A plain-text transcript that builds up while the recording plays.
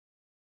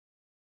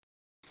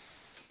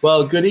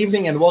Well, good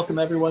evening and welcome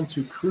everyone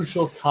to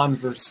Crucial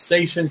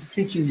Conversations,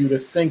 teaching you to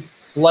think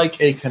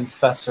like a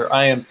confessor.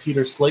 I am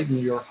Peter Slayton,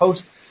 your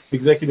host,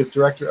 Executive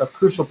Director of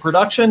Crucial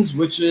Productions,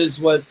 which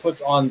is what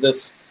puts on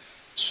this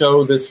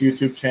show, this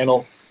YouTube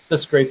channel,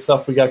 this great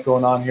stuff we got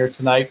going on here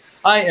tonight.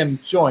 I am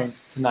joined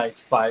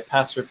tonight by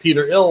Pastor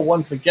Peter Ill,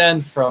 once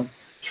again from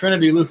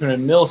Trinity Lutheran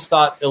in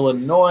Millstadt,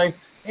 Illinois.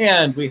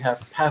 And we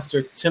have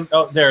Pastor Tim.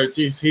 Oh, there,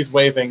 he's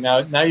waving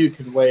now. Now you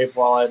can wave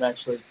while I'm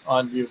actually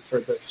on mute for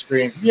the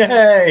screen.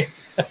 Yay!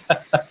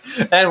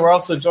 And we're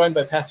also joined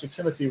by Pastor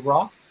Timothy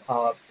Roth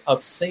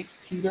of St.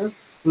 Peter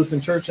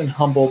Lutheran Church in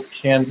Humboldt,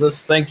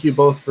 Kansas. Thank you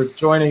both for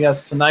joining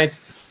us tonight.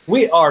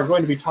 We are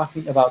going to be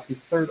talking about the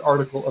third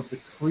article of the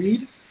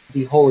Creed,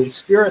 the Holy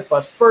Spirit.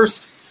 But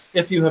first,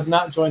 if you have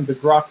not joined the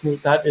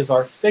Grockmoot, that is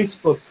our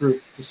Facebook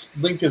group. The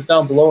link is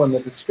down below in the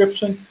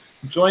description.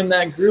 Join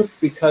that group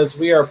because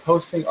we are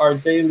posting our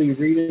daily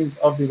readings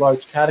of the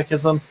Large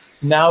Catechism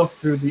now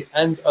through the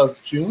end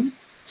of June.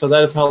 So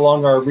that is how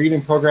long our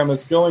reading program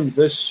is going.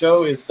 This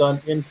show is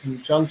done in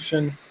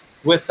conjunction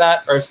with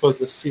that, or I suppose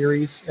the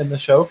series in the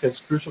show, because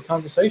Crucial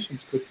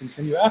Conversations could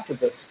continue after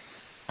this,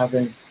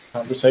 having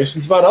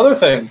conversations about other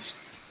things.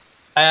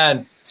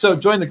 And so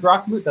join the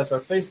Grockmoot, that's our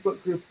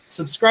Facebook group.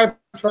 Subscribe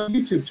to our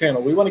YouTube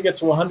channel. We want to get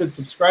to 100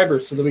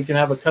 subscribers so that we can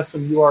have a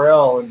custom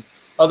URL and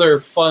other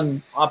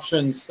fun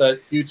options that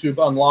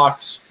YouTube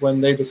unlocks when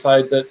they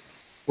decide that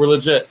we're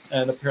legit.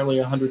 And apparently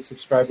 100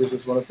 subscribers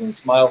is one of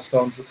those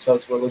milestones that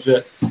says we're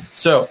legit.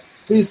 So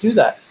please do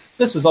that.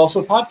 This is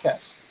also a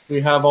podcast.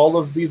 We have all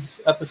of these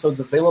episodes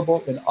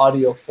available in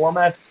audio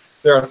format.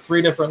 There are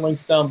 3 different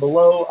links down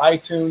below: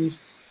 iTunes,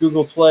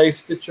 Google Play,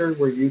 Stitcher,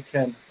 where you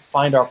can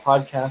find our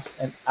podcast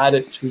and add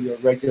it to your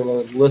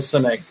regular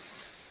listening.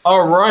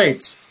 All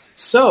right.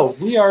 So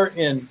we are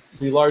in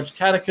the Large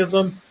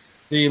Catechism.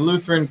 The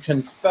Lutheran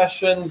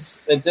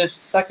Confessions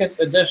edition, second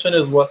edition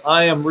is what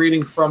I am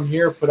reading from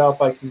here, put out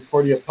by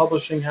Concordia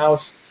Publishing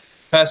House.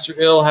 Pastor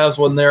Ill has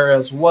one there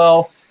as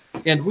well.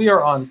 And we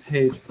are on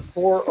page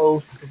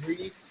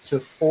 403 to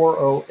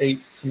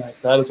 408 tonight.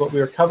 That is what we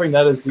are covering.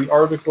 That is the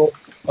Article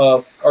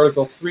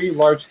 3,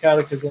 Large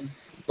Catechism,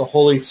 the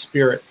Holy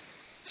Spirit.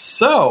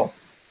 So,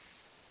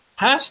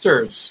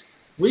 pastors,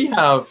 we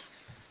have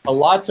a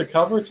lot to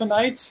cover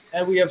tonight,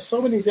 and we have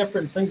so many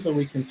different things that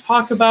we can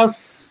talk about.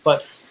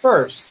 But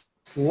first,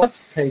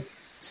 let's take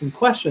some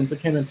questions that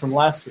came in from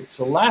last week.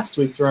 So last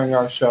week during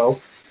our show,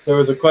 there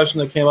was a question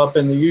that came up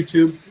in the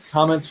YouTube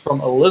comments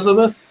from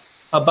Elizabeth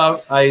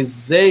about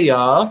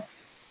Isaiah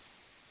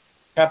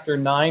chapter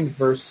 9,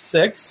 verse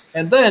 6.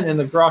 And then in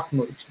the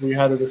Grockmoot, we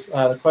had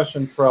a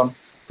question from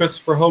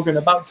Christopher Hogan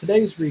about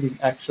today's reading,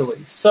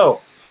 actually.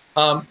 So,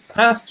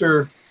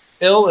 Pastor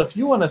Ill, if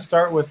you want to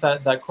start with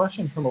that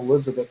question from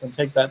Elizabeth and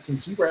take that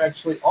since you were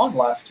actually on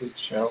last week's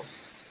show.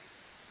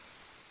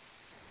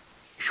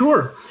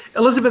 Sure.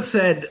 Elizabeth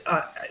said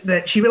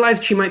that she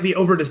realized she might be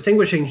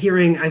over-distinguishing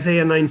hearing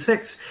Isaiah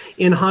 9:6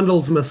 in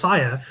Handel's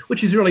Messiah,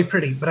 which is really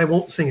pretty, but I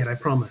won't sing it, I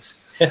promise.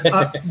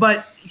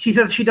 But she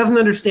says she doesn't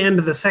understand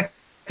the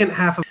second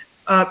half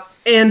of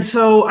and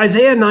so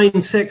Isaiah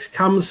 9:6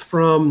 comes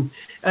from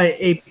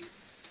a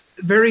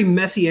very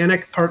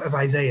messianic part of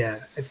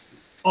Isaiah.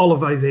 All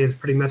of Isaiah is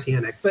pretty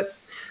messianic, but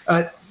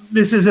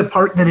this is a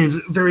part that is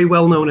very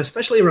well known,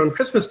 especially around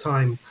Christmas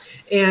time.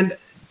 And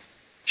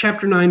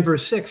Chapter 9,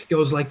 verse 6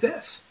 goes like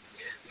this: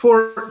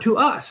 "For to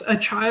us a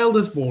child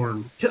is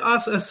born, to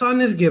us a son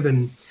is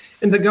given,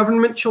 and the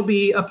government shall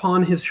be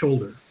upon his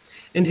shoulder.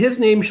 And his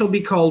name shall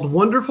be called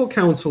Wonderful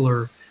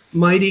Counselor,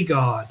 Mighty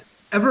God,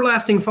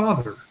 Everlasting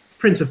Father,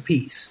 Prince of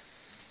Peace."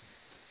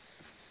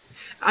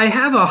 I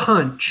have a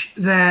hunch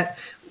that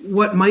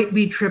what might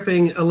be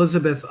tripping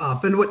Elizabeth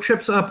up, and what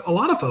trips up a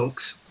lot of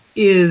folks,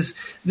 is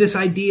this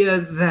idea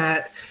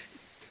that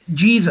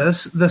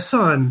Jesus, the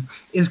Son,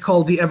 is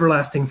called the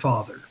Everlasting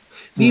Father.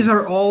 These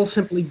are all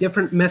simply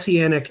different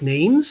messianic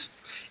names.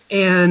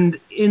 And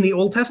in the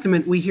Old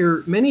Testament, we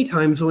hear many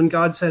times when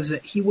God says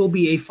that he will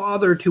be a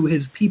father to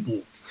his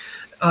people.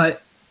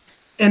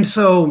 And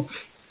so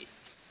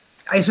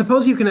I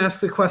suppose you can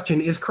ask the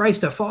question, is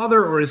Christ a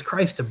father or is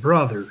Christ a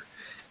brother?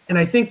 And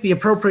I think the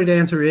appropriate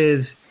answer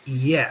is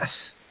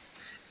yes.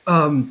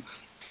 And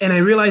I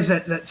realize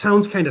that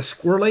sounds kind of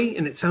squirrely,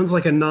 and it sounds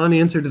like a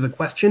non-answer to the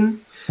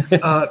question.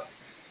 But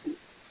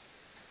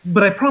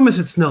I promise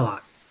it's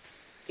not.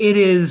 It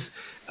is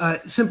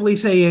simply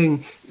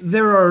saying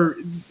there are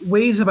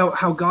ways about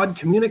how God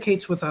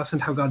communicates with us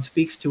and how God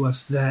speaks to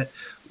us that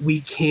we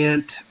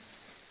can't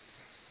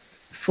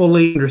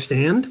fully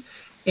understand,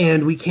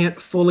 and we can't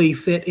fully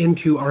fit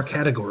into our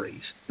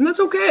categories. And that's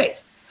okay.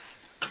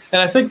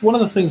 And I think one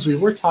of the things we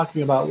were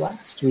talking about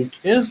last week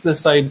is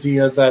this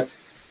idea that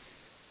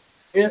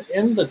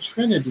in the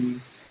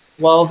Trinity,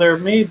 while there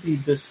may be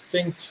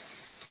distinct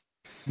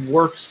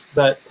works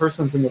that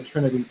persons in the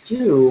Trinity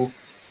do,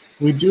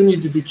 we do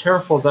need to be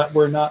careful that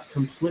we're not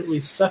completely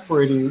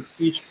separating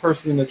each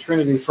person in the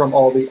Trinity from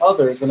all the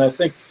others. And I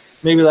think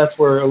maybe that's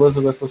where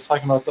Elizabeth was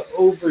talking about the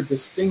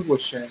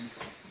over-distinguishing.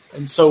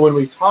 And so when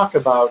we talk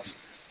about,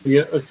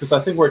 because I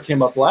think where it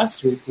came up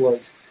last week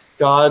was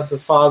God the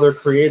Father,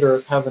 creator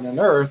of heaven and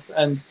earth,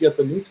 and yet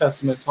the New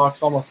Testament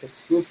talks almost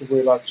exclusively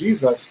about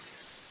Jesus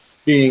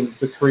being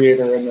the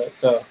creator and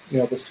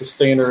the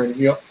sustainer, and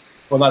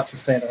well, not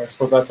sustainer, I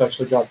suppose that's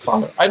actually God the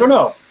Father. I don't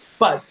know.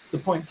 But the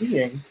point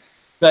being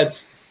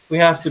that we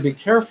have to be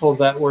careful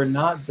that we're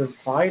not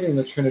dividing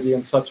the Trinity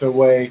in such a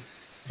way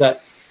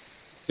that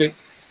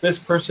this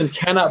person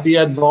cannot be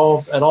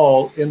involved at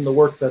all in the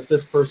work that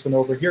this person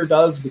over here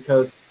does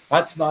because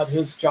that's not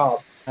his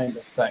job, kind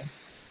of thing.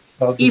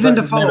 Even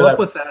to follow up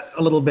with that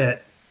a little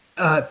bit,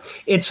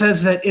 it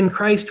says that in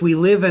Christ we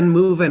live and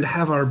move and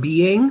have our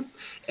being,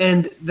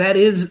 and that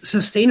is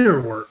sustainer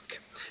work.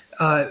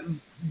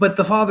 But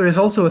the Father is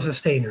also a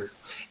sustainer.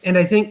 And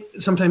I think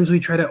sometimes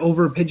we try to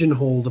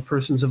over-pigeonhole the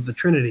persons of the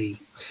Trinity.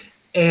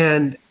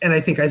 And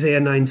I think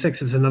Isaiah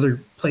 9:6 is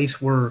another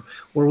place where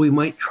we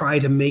might try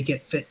to make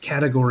it fit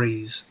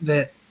categories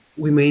that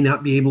we may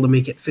not be able to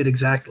make it fit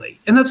exactly.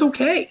 And that's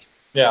okay.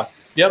 Yeah.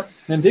 Yep.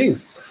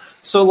 Indeed.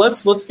 So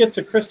let's get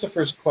to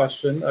Christopher's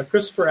question.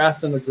 Christopher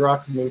asked in the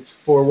Grachmut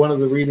for one of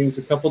the readings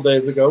a couple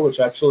days ago, which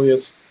actually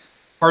is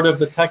part of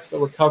the text that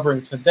we're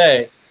covering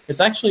today.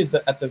 It's actually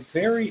at the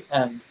very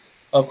end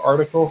of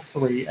Article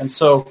 3. And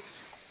so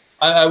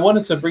I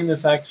wanted to bring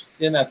this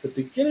in at the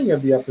beginning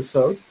of the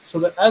episode so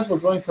that as we're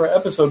going through our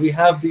episode, we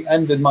have the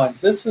end in mind.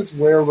 This is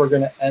where we're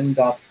going to end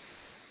up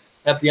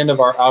at the end of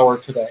our hour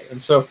today.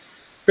 And so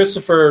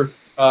Christopher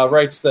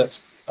writes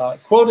this,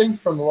 quoting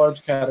from the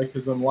Large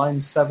Catechism,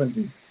 line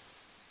 70,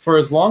 "For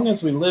as long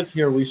as we live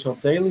here, we shall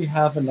daily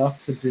have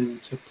enough to do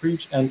to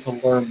preach and to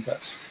learn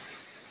this."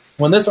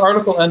 When this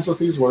article ends with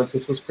these words,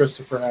 this is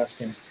Christopher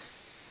asking,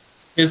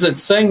 is it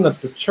saying that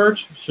the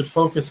Church should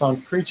focus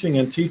on preaching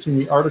and teaching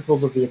the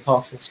articles of the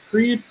Apostles'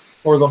 Creed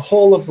or the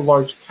whole of the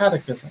Large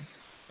Catechism?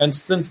 And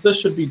since this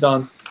should be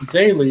done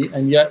daily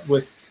and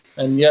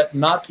yet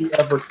not be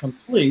ever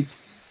complete,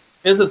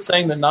 is it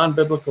saying that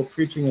non-biblical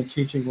preaching and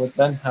teaching would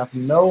then have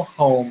no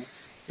home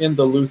in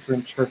the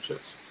Lutheran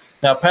churches?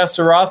 Now,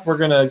 Pastor Roth, we're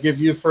going to give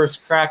you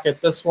first crack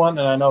at this one,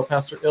 and I know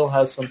Pastor Ill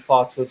has some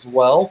thoughts as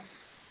well.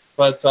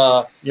 But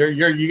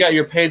you got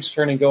your page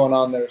turning going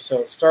on there,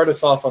 so start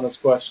us off on this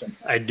question.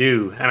 I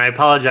do, and I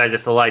apologize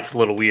if the light's a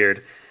little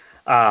weird.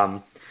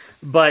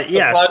 But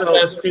yeah, the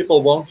podcast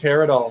people won't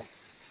care at all.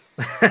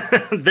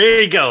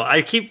 There you go.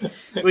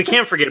 We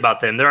can't forget about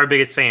them. They're our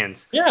biggest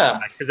fans. Yeah,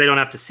 because they don't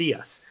have to see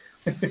us.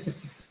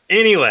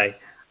 Anyway,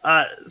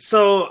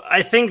 so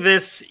I think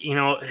this,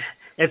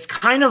 it's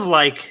kind of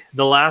like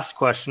the last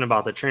question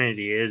about the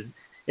Trinity is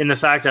in the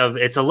fact of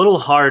it's a little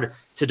hard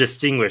to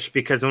distinguish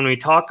because when we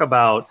talk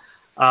about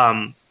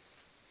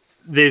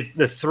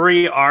the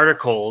three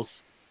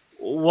articles,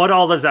 what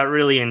all does that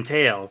really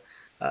entail?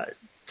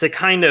 To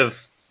kind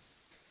of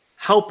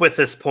help with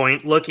this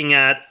point, looking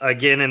at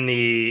again in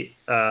the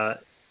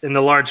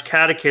Large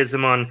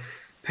Catechism on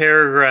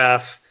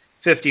paragraph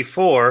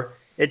 54,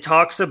 it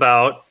talks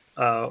about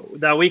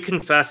that we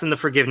confess in the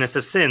forgiveness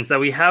of sins, that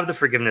we have the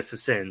forgiveness of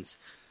sins.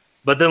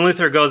 But then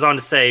Luther goes on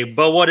to say,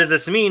 but what does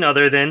this mean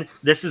other than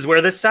this is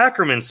where the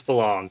sacraments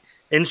belong?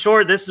 In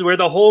short, this is where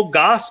the whole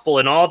gospel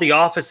and all the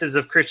offices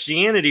of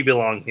Christianity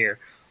belong here.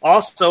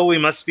 Also,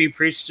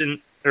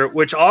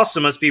 which also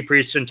must be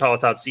preached and taught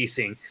without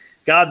ceasing.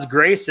 God's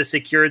grace is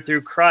secured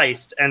through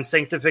Christ, and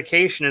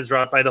sanctification is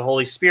wrought by the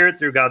Holy Spirit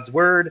through God's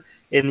word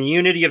in the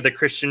unity of the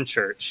Christian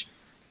church.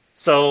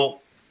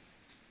 So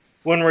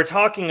when we're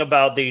talking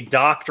about the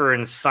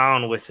doctrines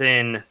found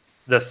within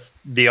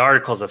the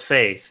articles of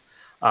faith,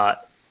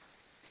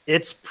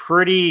 it's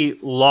pretty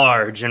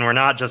large, and we're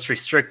not just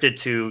restricted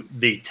to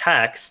the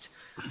text.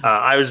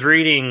 I was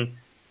reading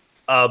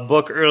a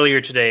book earlier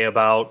today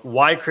about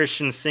why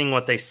Christians sing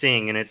what they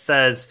sing, and it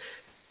says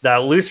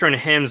that Lutheran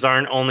hymns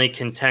aren't only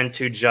content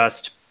to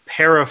just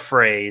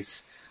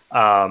paraphrase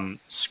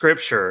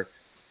Scripture,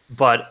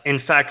 but in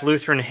fact,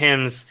 Lutheran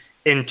hymns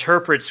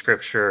interpret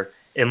Scripture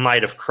in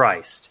light of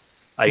Christ.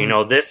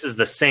 This is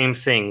the same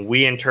thing.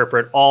 We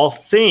interpret all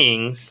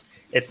things.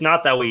 It's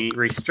not that we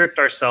restrict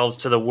ourselves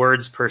to the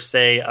words per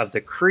se of the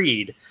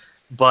creed,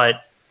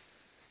 but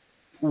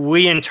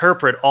we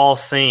interpret all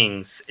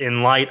things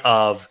in light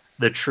of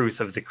the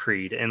truth of the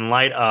creed, in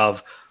light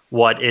of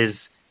what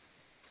is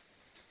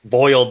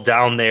boiled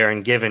down there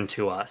and given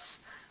to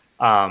us.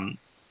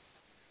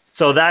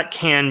 So that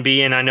can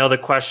be, and I know the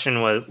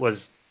question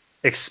was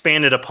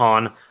expanded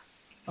upon,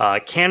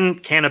 can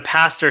a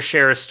pastor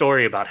share a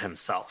story about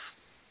himself?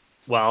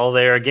 Well,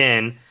 there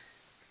again,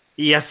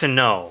 yes and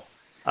no.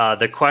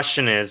 The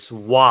question is,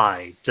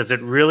 why? Does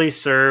it really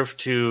serve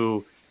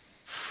to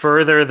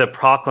further the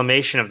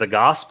proclamation of the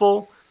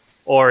gospel,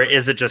 or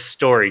is it just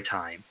story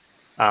time?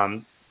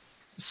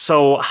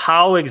 So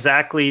how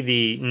exactly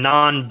the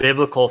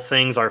non-biblical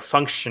things are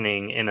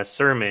functioning in a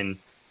sermon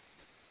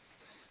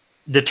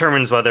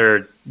determines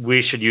whether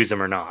we should use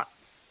them or not.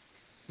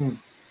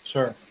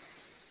 Sure.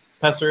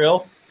 Pastor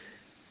Ill?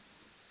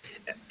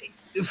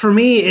 For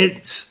me,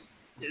 it's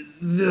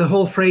the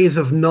whole phrase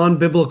of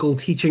non-biblical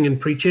teaching and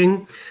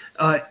preaching.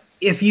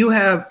 If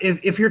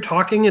you're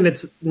talking and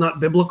it's not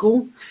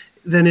biblical,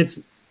 then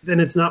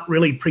it's not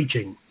really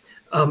preaching.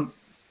 And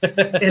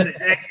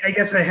I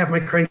guess I have my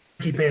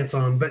cranky pants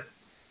on, but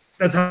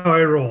that's how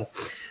I roll.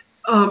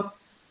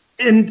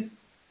 And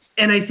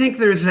I think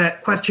there's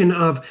that question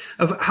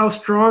of how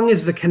strong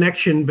is the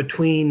connection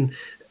between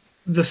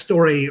the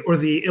story or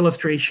the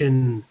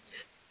illustration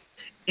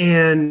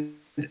and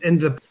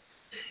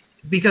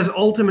because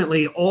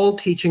ultimately all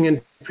teaching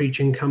and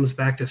preaching comes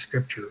back to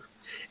Scripture.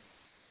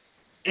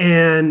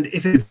 And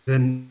if it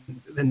then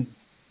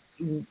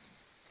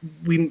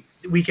we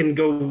can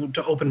go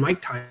to open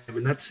mic time,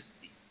 and that's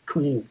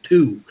cool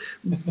too.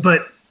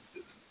 But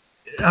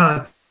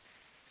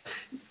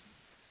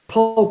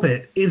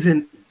pulpit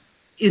isn't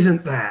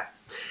that.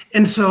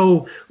 And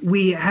so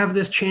we have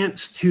this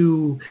chance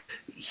to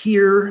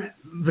hear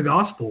the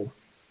gospel,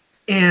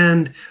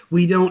 and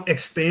we don't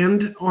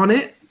expand on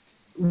it.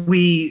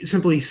 We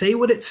simply say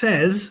what it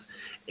says,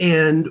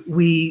 and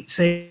we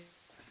say,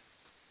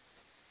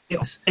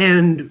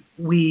 and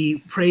we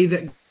pray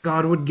that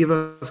God would give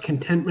us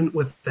contentment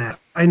with that.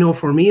 I know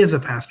for me as a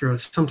pastor,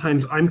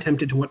 sometimes I'm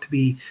tempted to want to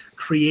be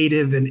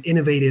creative and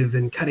innovative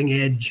and cutting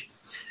edge.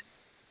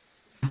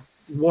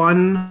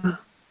 One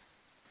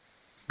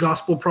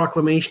gospel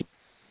proclamation,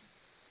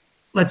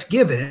 let's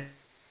give it,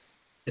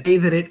 say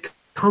that it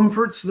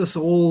comforts the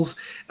souls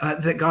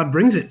that God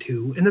brings it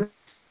to.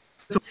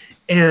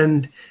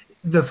 And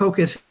the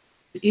focus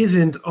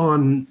isn't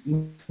on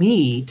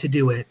me to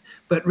do it,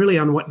 but really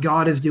on what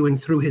God is doing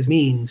through his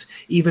means,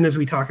 even as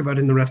we talk about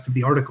in the rest of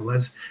the article,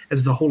 as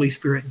the Holy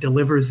Spirit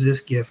delivers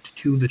this gift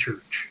to the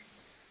church.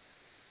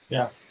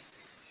 Yeah.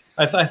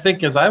 I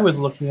think as I was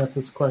looking at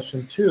this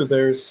question too,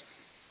 there's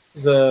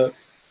the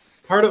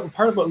part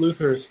of what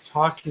Luther is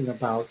talking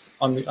about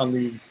on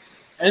the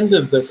end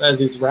of this as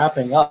he's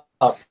wrapping up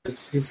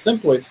is he's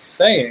simply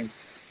saying,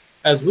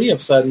 as we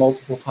have said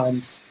multiple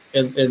times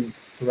in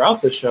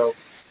throughout the show,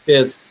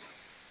 is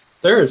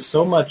there is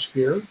so much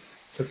here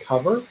to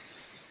cover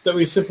that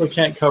we simply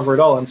can't cover it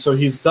all. And so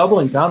he's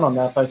doubling down on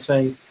that by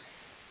saying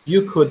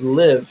you could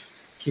live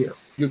here.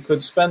 You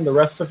could spend the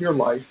rest of your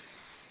life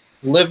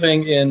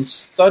living in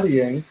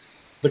studying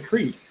the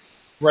creed.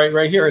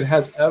 Right here. It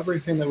has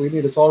everything that we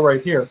need. It's all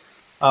right here.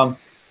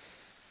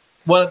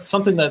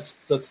 Something that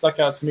stuck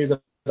out to me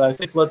that I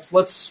think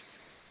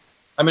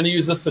I'm going to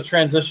use this to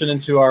transition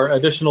into our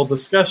additional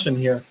discussion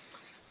here.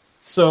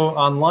 So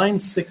on line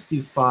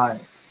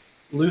 65,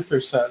 Luther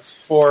says,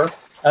 "For,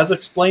 as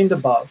explained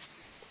above,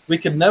 we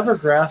could never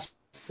grasp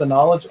the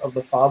knowledge of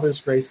the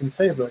Father's grace and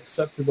favor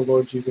except through the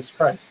Lord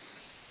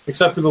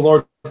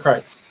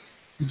Christ.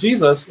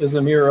 Jesus is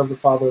a mirror of the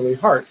fatherly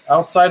heart,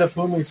 outside of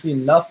whom we see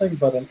nothing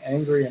but an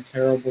angry and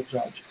terrible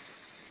judge.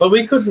 But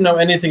we couldn't know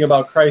anything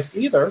about Christ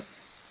either,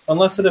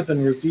 unless it had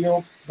been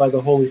revealed by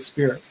the Holy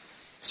Spirit."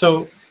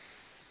 So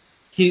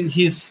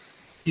he's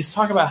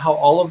talking about how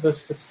all of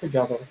this fits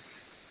together.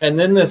 And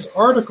in this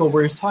article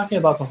where he's talking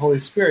about the Holy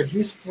Spirit,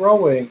 he's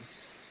throwing,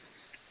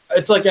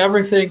 it's like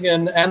everything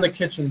and the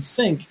kitchen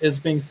sink is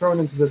being thrown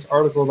into this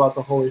article about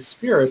the Holy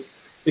Spirit,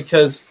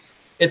 because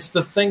it's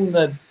the thing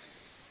that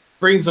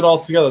brings it all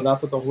together. Not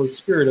that the Holy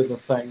Spirit is a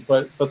thing,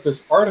 but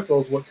this article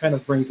is what kind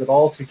of brings it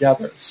all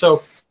together.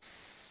 So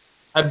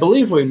I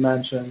believe we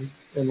mentioned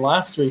in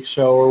last week's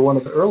show, or one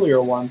of the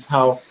earlier ones,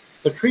 how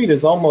the creed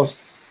is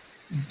almost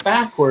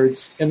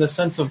backwards in the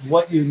sense of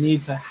what you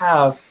need to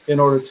have in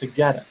order to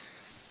get it.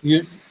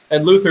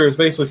 And Luther is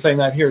basically saying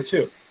that here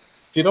too.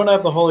 If you don't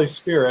have the Holy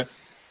Spirit,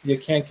 you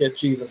can't get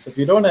Jesus. If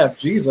you don't have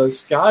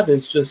Jesus, God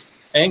is just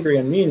angry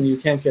and mean, and you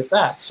can't get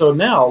that. So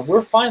now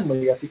we're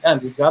finally at the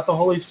end. We've got the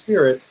Holy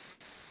Spirit.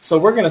 So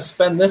we're going to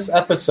spend this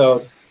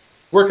episode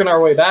working our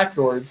way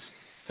backwards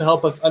to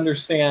help us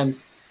understand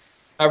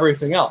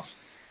everything else.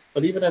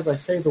 But even as I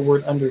say the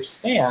word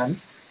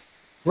understand,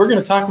 we're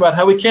going to talk about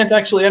how we can't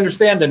actually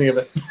understand any of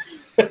it.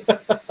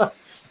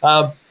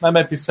 I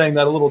might be saying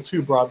that a little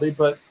too broadly,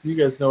 but you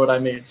guys know what I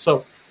mean.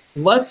 So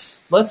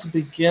let's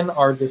begin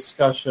our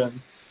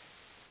discussion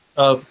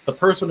of the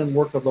person and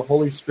work of the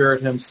Holy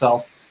Spirit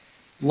himself.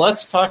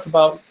 Let's talk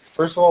about,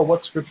 first of all,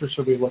 what scripture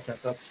should we look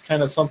at? That's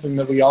kind of something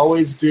that we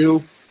always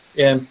do.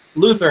 And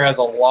Luther has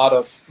a lot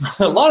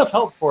of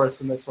help for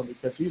us in this one,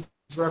 because he's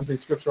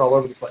referencing scripture all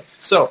over the place.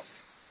 So,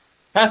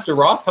 Pastor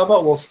Roth, how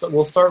about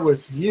we'll start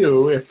with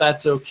you, if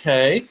that's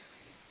okay.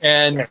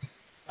 And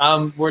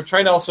we're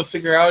trying to also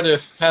figure out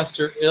if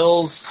Pastor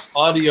Ill's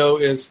audio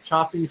is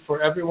choppy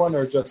for everyone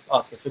or just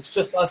us. If it's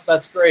just us,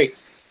 that's great.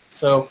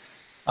 So,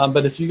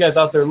 but if you guys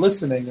out there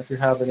listening, if you're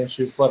having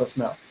issues, let us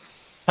know.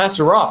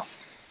 Pastor Roth.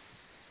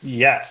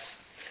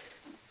 Yes.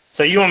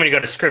 So you want me to go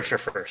to scripture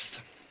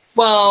first?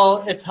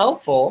 Well, it's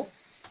helpful,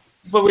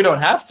 but we don't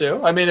have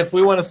to. I mean, if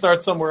we want to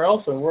start somewhere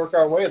else and work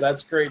our way,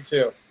 that's great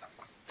too.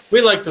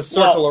 We like to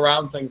circle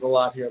around things a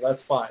lot here.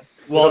 That's fine.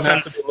 Well, don't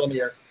have to be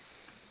linear.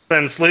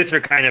 Since Luther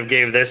kind of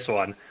gave this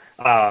one,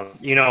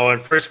 in 1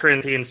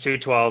 Corinthians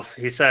 2:12,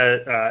 he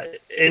said,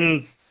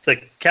 in the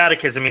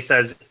Catechism, he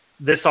says,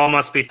 this all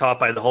must be taught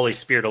by the Holy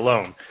Spirit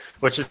alone,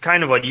 which is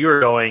kind of what you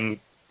were going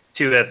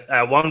to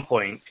at one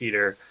point,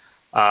 Peter,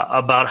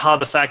 about how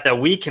the fact that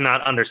we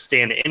cannot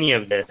understand any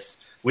of this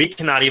we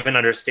cannot even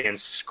understand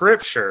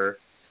Scripture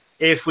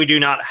if we do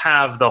not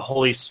have the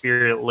Holy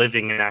Spirit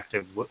living and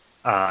active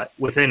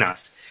within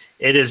us.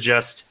 It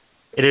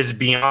is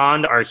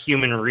beyond our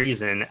human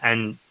reason,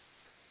 and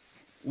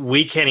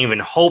we can't even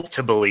hope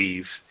to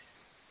believe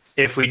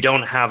if we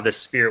don't have the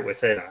Spirit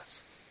within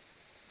us.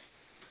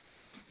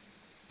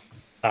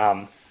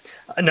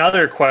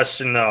 Another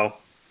question, though,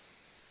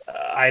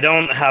 I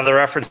don't have the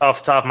reference off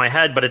the top of my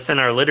head, but it's in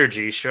our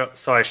liturgy, so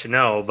I should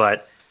know.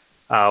 But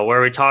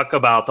where we talk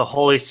about the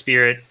Holy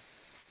Spirit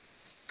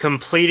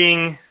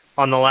completing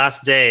on the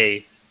last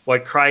day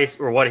what Christ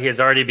or what He has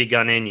already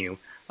begun in you,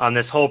 on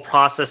this whole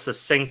process of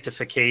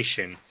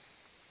sanctification.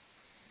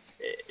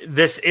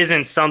 This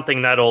isn't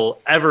something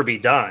that'll ever be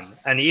done.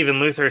 And even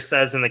Luther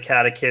says in the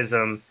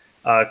Catechism,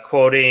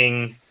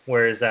 quoting,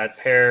 where is that,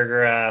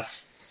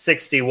 paragraph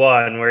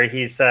 61, where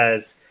he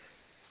says,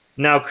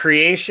 "Now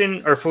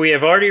creation, or for we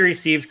have already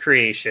received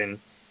creation,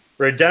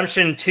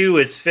 redemption too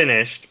is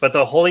finished, but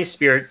the Holy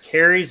Spirit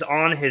carries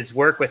on His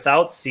work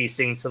without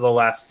ceasing to the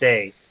last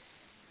day.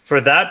 For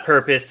that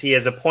purpose He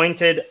has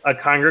appointed a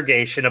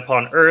congregation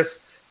upon earth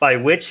by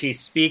which He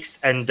speaks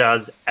and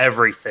does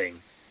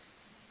everything."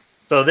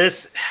 So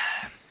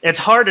it's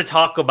hard to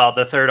talk about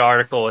the third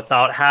article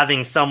without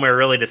having somewhere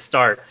really to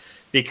start,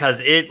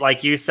 because it,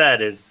 like you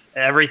said, is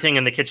everything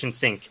in the kitchen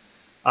sink.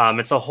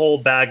 It's a whole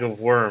bag of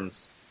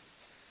worms,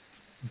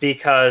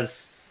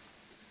 because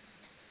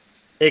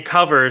it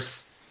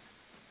covers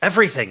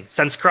everything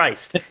since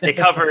Christ. It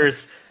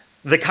covers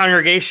the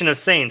congregation of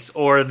saints,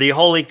 or the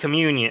Holy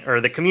Communion,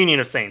 or the communion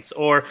of saints,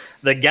 or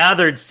the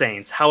gathered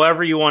saints,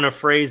 however you want to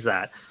phrase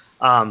that,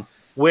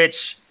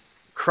 which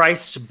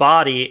Christ's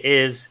body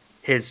is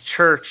His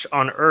church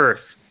on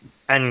earth,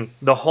 and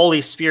the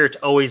Holy Spirit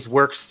always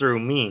works through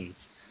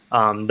means.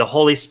 The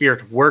Holy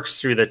Spirit works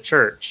through the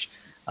church.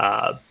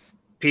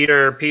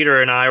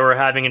 Peter and I were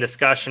having a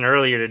discussion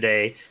earlier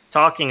today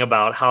talking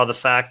about how the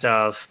fact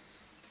of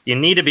you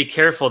need to be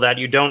careful that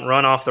you don't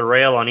run off the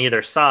rail on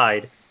either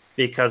side,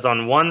 because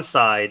on one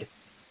side,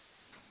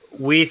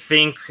 we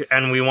think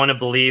and we want to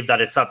believe that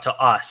it's up to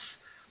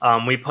us.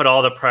 We put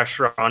all the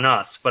pressure on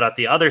us. But at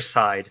the other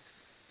side,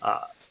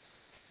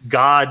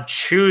 God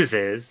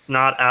chooses,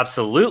 not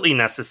absolutely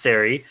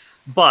necessary,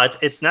 but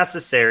it's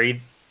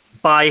necessary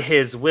by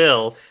His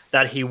will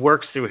that He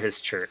works through His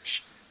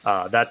church,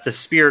 that the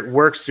Spirit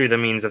works through the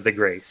means of the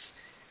grace.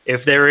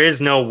 If there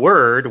is no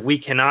word, we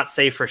cannot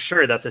say for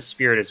sure that the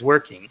Spirit is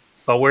working.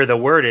 But where the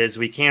word is,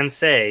 we can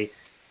say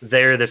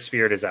there the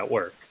Spirit is at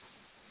work.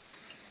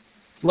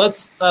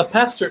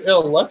 Pastor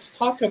Ill, let's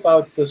talk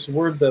about this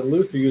word that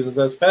Luther uses.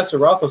 As Pastor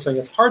Roth was saying,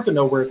 it's hard to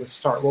know where to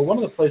start. Well, one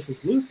of the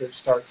places Luther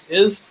starts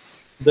is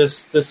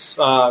this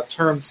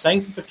term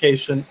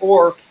sanctification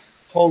or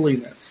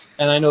holiness.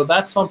 And I know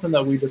that's something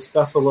that we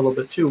discuss a little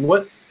bit too.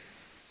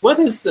 What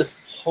is this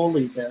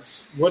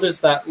holiness? What does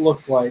that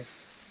look like?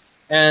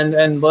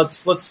 And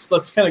let's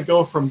kind of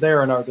go from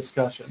there in our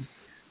discussion.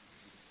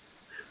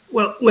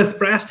 Well, with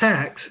brass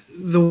tacks,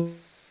 the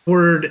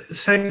word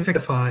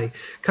sanctify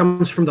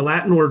comes from the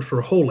Latin word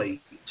for holy,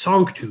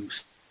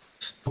 sanctus.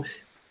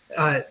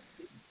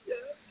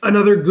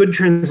 Another good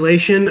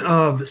translation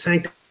of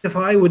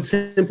sanctify would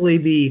simply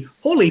be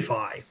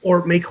holify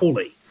or make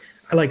holy.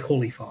 I like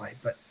holify,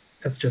 but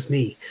that's just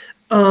me.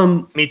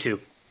 Me too.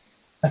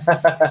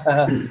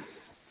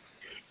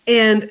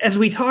 And as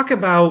we talk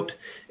about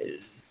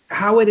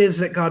how it is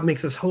that God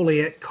makes us holy,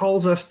 it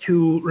calls us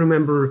to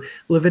remember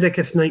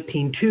Leviticus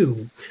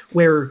 19:2,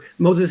 where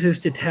Moses is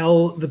to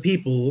tell the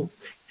people,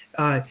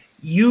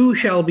 you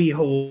shall be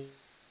holy,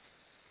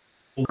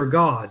 for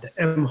God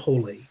am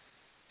holy.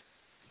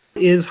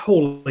 He is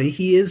holy,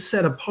 He is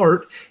set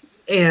apart,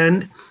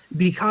 and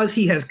because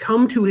He has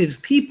come to His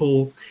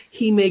people,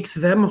 He makes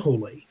them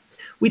holy.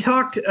 We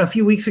talked a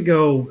few weeks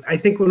ago, I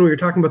think when we were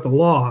talking about the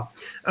law,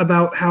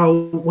 about how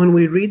when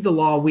we read the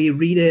law, we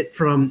read it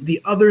from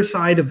the other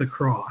side of the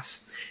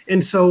cross.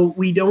 And so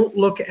we don't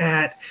look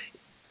at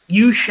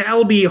you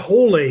shall be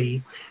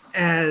holy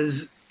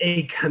as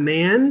a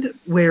command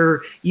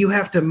where you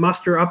have to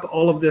muster up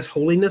all of this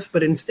holiness,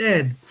 but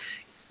instead,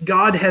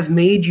 God has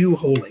made you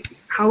holy.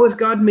 How has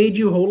God made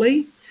you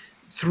holy?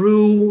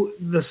 Through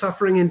the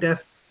suffering and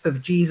death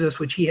of Jesus,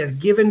 which He has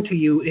given to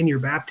you in your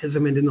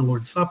baptism and in the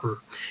Lord's Supper.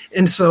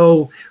 And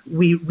so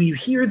we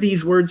hear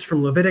these words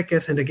from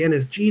Leviticus, and again,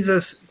 as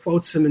Jesus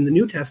quotes them in the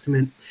New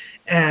Testament,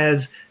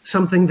 as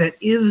something that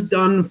is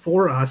done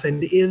for us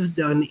and is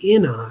done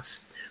in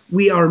us.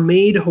 We are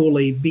made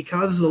holy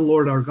because the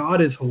Lord our God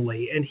is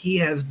holy, and He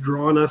has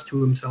drawn us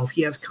to Himself.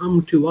 He has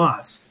come to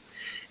us.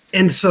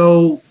 And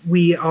so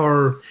we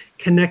are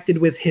connected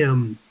with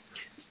Him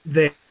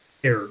there.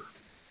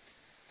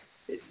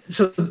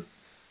 So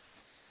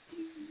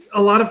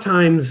a lot of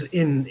times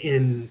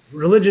in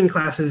religion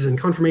classes and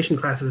confirmation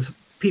classes,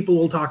 people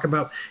will talk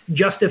about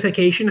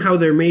justification, how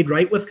they're made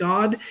right with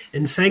God,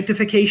 and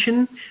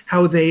sanctification,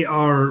 how they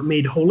are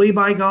made holy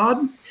by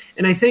God.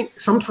 And I think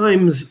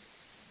sometimes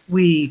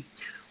we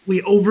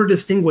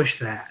over-distinguish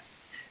that.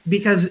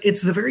 because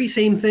it's the very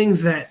same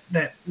things that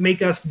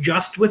make us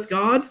just with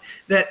God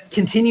that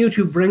continue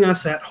to bring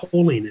us that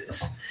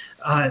holiness.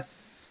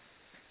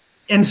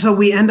 And so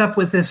we end up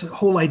with this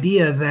whole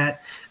idea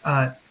that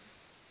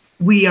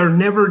we are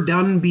never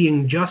done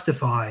being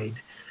justified,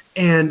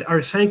 and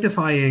our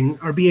sanctifying,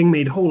 our being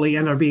made holy,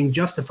 and our being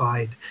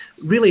justified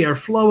really are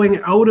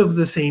flowing out of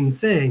the same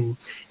thing.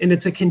 And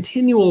it's a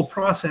continual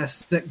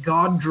process that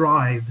God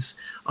drives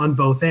on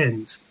both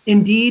ends.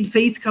 Indeed,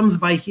 faith comes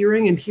by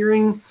hearing, and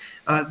hearing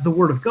the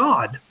word of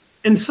God.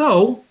 And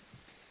so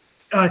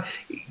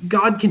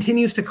God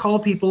continues to call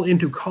people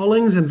into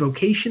callings and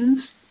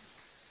vocations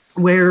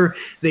where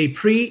they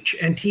preach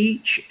and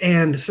teach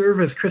and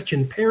serve as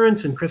Christian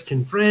parents and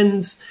Christian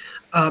friends.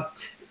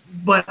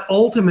 But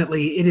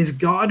ultimately, it is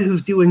God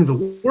who's doing the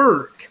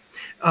work.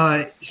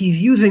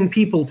 He's using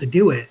people to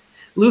do it.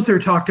 Luther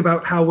talked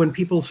about how when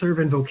people serve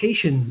in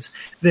vocations,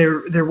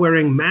 they're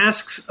wearing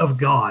masks of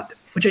God,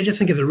 which I just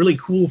think is a really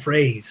cool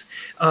phrase.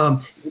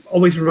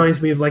 Always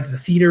reminds me of like the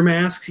theater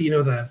masks,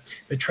 the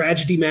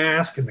tragedy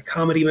mask and the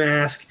comedy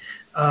mask.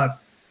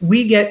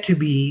 We get to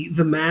be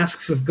the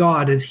masks of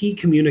God as he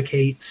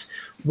communicates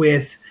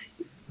with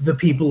the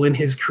people in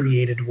his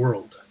created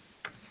world.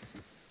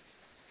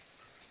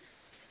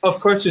 Of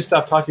course, you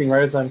stopped talking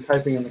right as I'm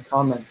typing in the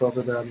comments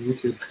over there on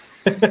YouTube.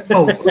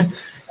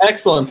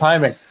 Excellent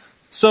timing.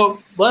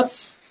 So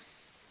let's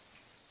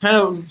kind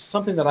of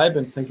something that I've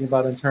been thinking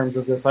about in terms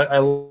of this. I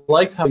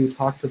liked how you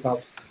talked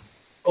about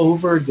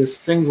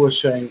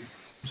over-distinguishing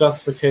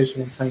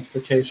justification and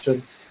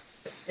sanctification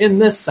in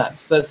this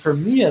sense, that for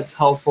me it's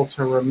helpful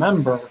to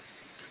remember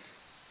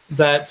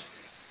that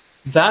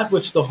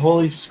which the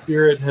Holy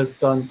Spirit has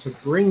done to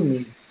bring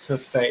me to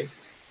faith,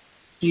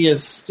 he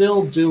is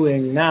still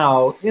doing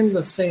now in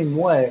the same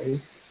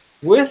way,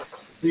 with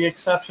the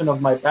exception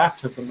of my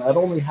baptism. That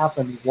only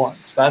happened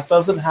once. That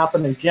doesn't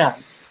happen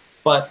again.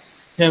 But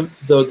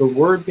the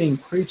word being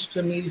preached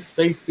to me,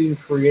 faith being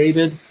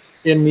created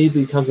in me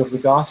because of the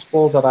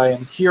gospel that I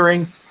am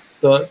hearing,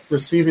 the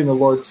receiving the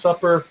Lord's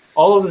Supper,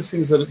 all of these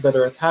things that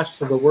are attached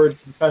to the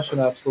word confession,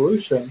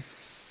 absolution,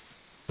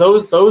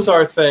 those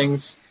are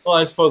things. Well,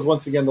 I suppose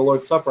once again the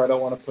Lord's Supper, I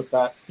don't want to put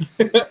that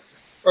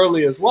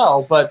early as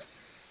well, but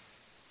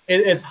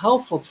it's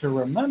helpful to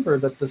remember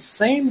that the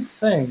same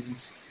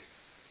things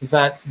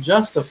that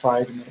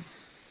justified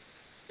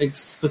me,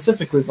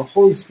 specifically the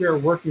Holy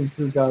Spirit working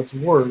through God's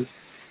Word,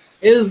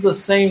 is the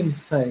same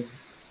thing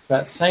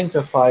that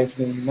sanctifies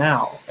me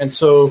now. And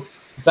so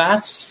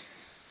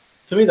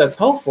to me, that's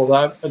helpful,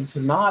 to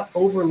not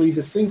overly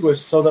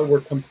distinguish so that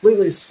we're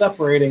completely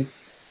separating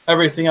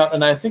everything out.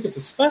 And I think it's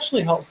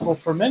especially helpful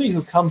for many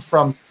who come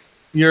from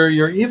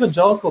your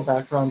evangelical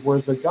background, where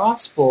the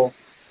gospel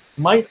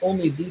might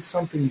only be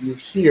something you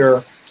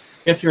hear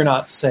if you're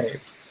not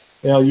saved.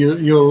 A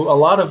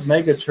lot of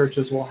mega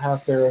churches will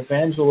have their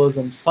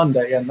evangelism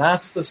Sunday, and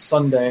that's the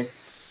Sunday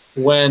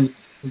when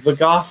the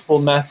gospel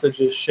message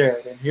is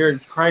shared. And here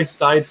Christ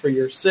died for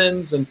your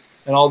sins and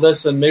all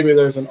this, and maybe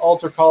there's an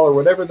altar call or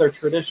whatever their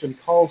tradition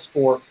calls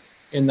for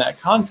in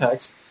that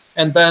context.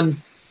 And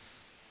then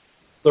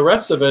the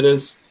rest of it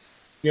is,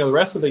 the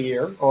rest of the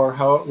year, or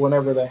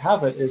whenever they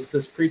have it, is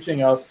this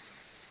preaching of,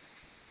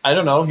 I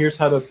don't know, here's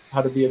how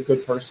to be a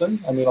good person.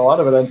 I mean, a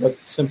lot of it ends up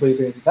simply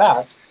being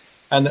that,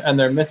 and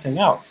they're missing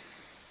out.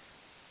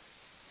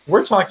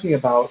 We're talking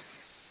about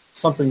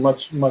something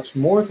much, much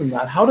more than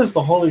that. How does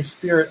the Holy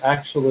Spirit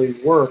actually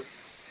work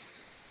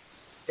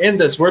in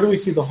this? Where do we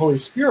see the Holy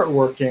Spirit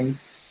working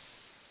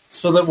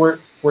so that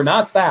we're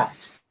not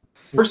that?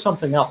 We're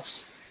something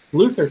else.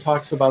 Luther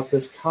talks about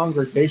this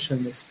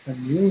congregation, this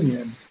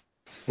communion,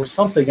 where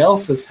something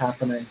else is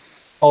happening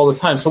all the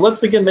time. So let's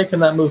begin making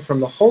that move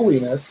from the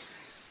holiness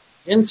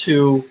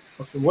into,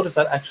 okay, what does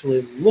that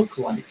actually look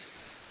like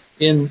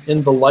in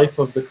the life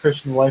of the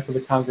Christian life of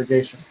the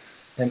congregation?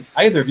 And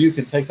either of you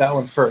can take that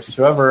one first.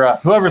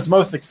 Whoever's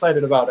most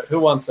excited about it. Who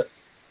wants it?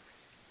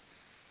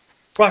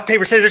 Rock,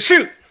 paper, scissors,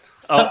 shoot!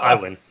 Oh, I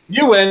win.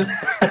 You win.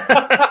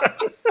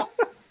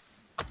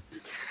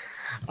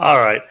 All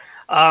right.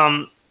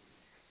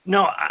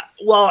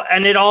 Well,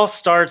 and it all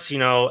starts,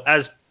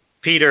 as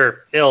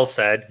Peter Ill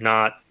said,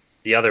 not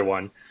the other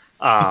one.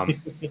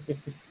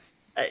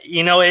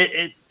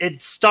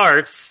 It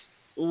starts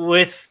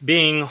with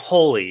being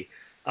holy,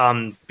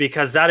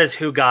 because that is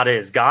who God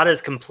is. God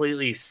is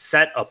completely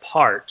set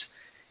apart.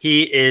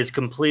 He is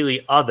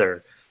completely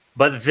other.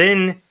 But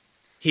then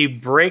he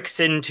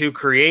breaks into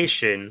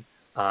creation,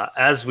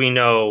 as we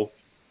know,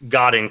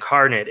 God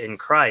incarnate in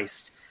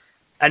Christ,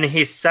 and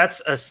he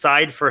sets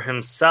aside for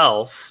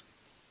himself,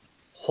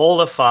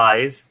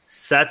 holifies,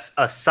 sets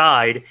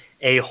aside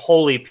a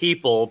holy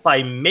people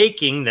by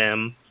making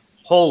them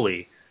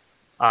holy.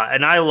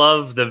 And I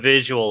love the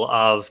visual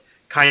of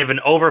kind of an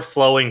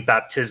overflowing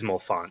baptismal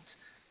font.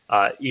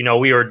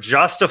 We are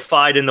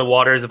justified in the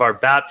waters of our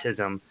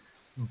baptism,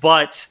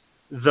 but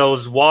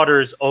those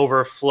waters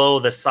overflow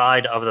the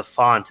side of the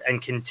font and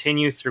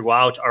continue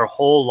throughout our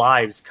whole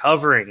lives,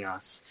 covering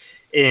us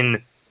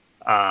in,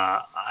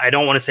 I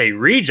don't want to say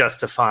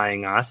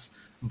re-justifying us,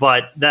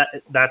 But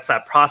that's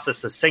that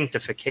process of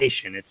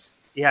sanctification. It's,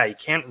 you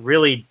can't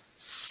really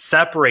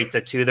separate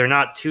the two. They're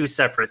not two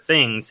separate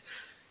things.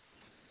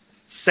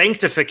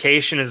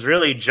 Sanctification is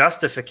really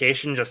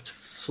justification, just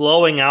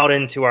flowing out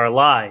into our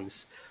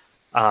lives.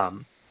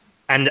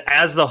 And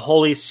as the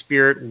Holy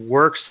Spirit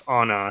works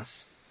on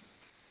us,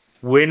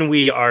 when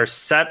we are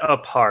set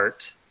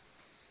apart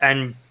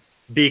and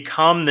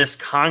become this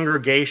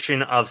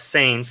congregation of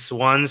saints,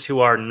 ones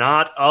who are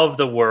not of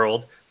the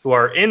world, who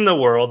are in the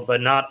world,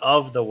 but not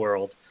of the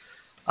world,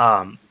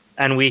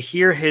 and we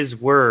hear his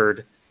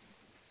word,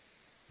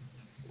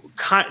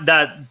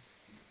 that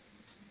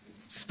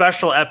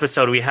special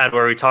episode we had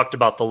where we talked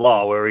about the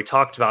law, where we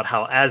talked about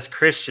how as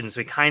Christians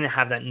we kind of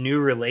have that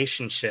new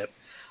relationship,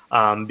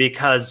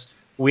 because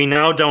we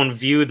now don't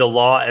view the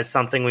law as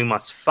something we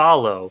must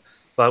follow,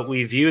 but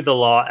we view the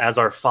law as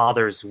our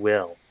Father's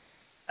will.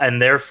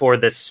 And therefore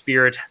the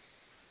Spirit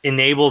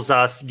enables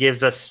us,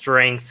 gives us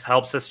strength,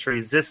 helps us to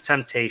resist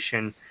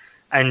temptation,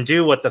 and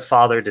do what the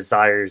Father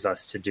desires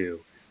us to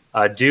do.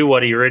 Do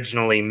what he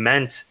originally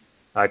meant,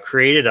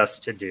 created us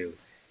to do.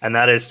 And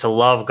that is to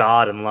love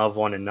God and love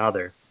one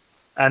another.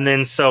 And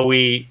then so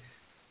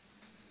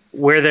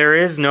where there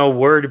is no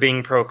word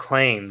being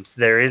proclaimed,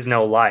 there is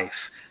no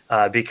life,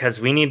 because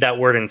we need that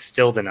word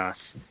instilled in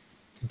us,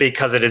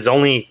 because it is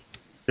only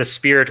the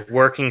Spirit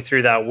working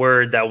through that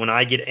word that when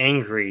I get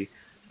angry,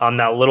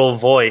 that little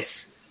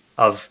voice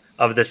of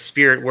the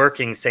Spirit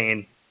working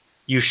saying,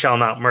 you shall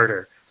not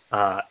murder.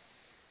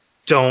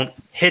 Don't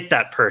hit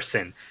that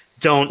person.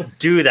 Don't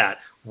do that.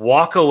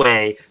 Walk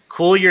away,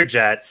 cool your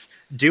jets,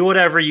 do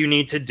whatever you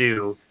need to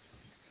do,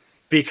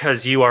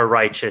 because you are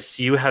righteous.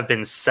 You have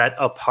been set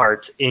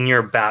apart in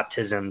your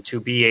baptism to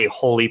be a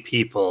holy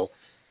people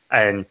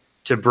and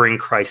to bring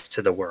Christ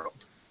to the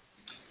world.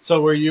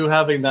 So were you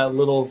having that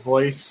little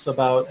voice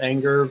about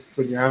anger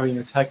when you're having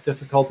your tech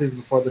difficulties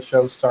before the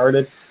show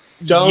started?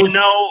 Don't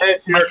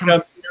hit your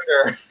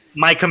computer.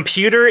 My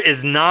computer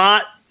is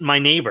not my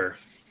neighbor.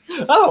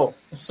 Oh,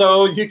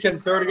 so you can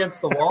throw it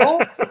against the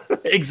wall?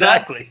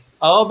 Exactly.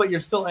 But you're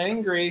still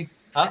angry.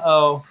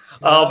 Uh-oh.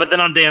 Oh, but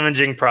then I'm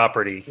damaging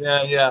property.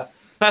 Yeah.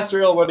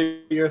 Pastor Ill, what are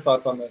your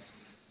thoughts on this?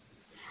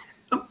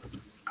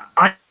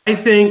 I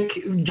think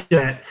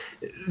that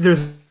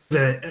there's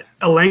a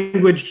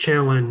language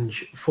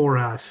challenge for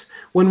us.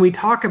 When we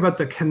talk about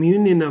the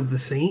communion of the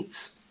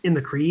saints in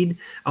the creed,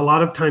 a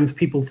lot of times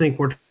people think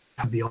we're talking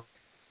about the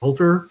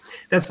altar.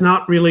 That's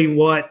not really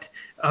what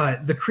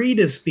the creed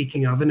is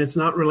speaking of, and it's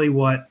not really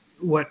what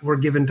we're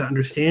given to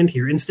understand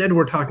here. Instead,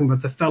 we're talking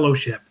about the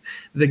fellowship,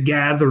 the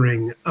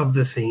gathering of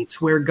the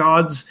saints, where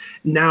God's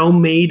now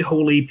made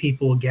holy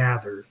people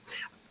gather.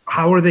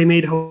 How are they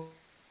made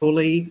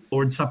holy?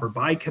 Lord's Supper,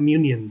 by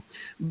communion.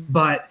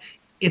 But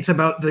it's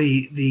about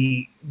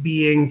the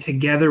being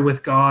together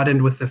with God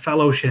and with the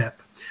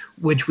fellowship,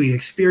 which we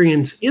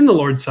experience in the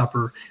Lord's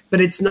Supper,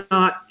 but it's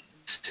not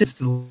since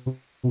the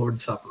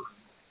Lord's Supper.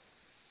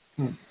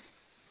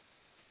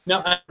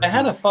 Now, I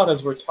had a thought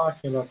as we're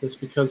talking about this,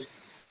 because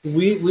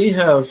we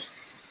have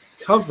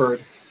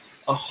covered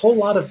a whole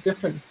lot of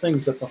different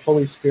things that the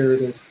Holy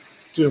Spirit is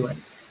doing,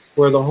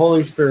 where the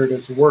Holy Spirit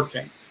is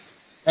working.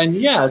 And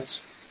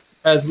yet,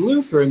 as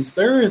Lutherans,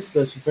 there is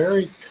this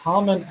very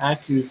common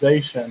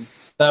accusation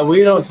that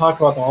we don't talk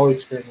about the Holy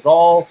Spirit at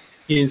all.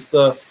 He's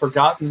the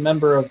forgotten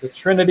member of the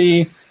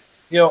Trinity.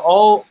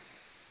 There's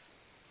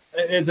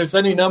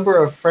any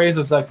number of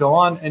phrases that go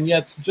on, and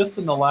yet just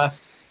in the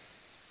last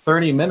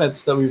 30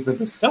 minutes that we've been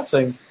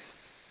discussing,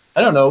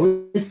 I don't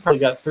know, we've probably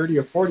got 30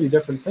 or 40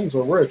 different things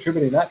where we're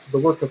attributing that to the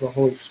work of the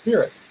Holy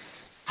Spirit.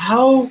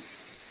 How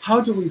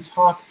do we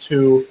talk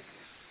to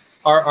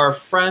our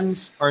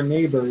friends, our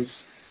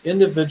neighbors,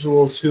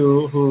 individuals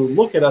who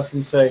look at us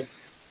and say,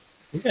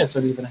 you guys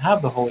don't even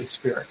have the Holy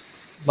Spirit?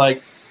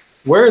 Like,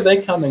 where are they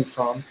coming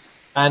from?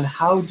 And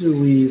how do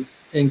we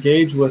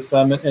engage with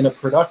them in a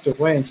productive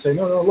way and say,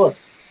 no, look,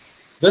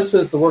 this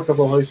is the work of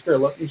the Holy Spirit.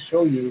 Let me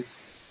show you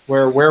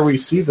where we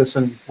see this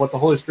and what the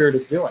Holy Spirit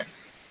is doing.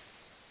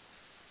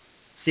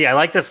 See, I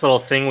like this little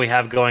thing we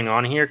have going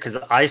on here, because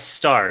I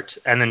start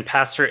and then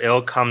Pastor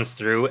Ill comes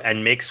through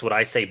and makes what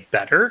I say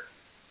better.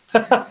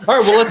 All right,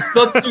 well,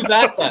 let's do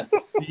that then.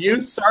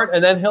 You start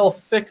and then he'll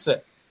fix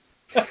it.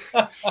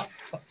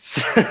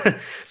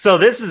 So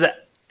this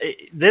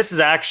is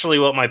actually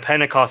what my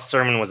Pentecost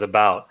sermon was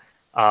about,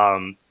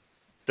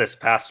 this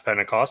past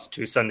Pentecost,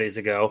 2 Sundays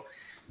ago,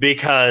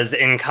 because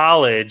in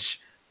college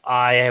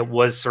I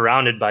was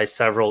surrounded by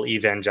several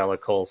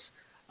evangelicals,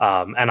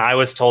 and I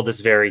was told this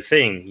very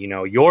thing.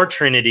 Your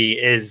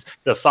Trinity is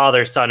the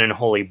Father, Son, and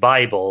Holy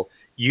Bible.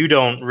 You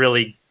don't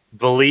really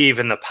believe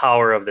in the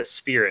power of the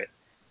Spirit.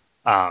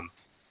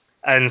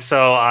 And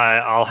so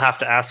I'll have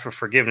to ask for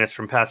forgiveness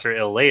from Pastor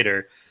Ill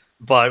later.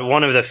 But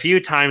one of the few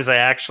times I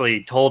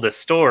actually told a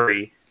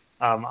story,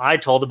 I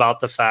told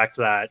about the fact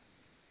that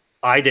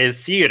I did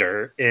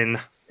theater in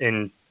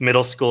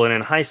middle school and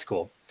in high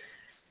school.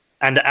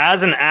 And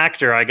as an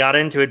actor, I got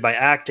into it by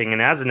acting.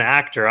 And as an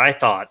actor, I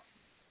thought,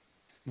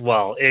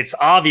 well, it's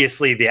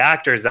obviously the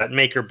actors that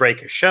make or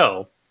break a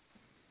show.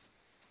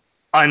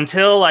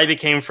 until I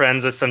became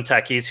friends with some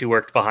techies who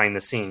worked behind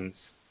the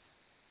scenes.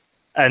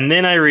 And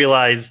then I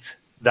realized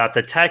that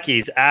the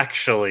techies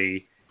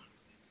actually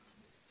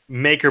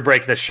make or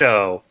break the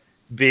show,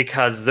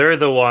 because they're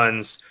the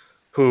ones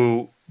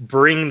who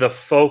bring the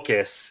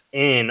focus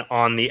in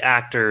on the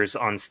actors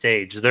on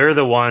stage. They're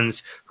the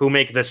ones who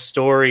make the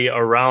story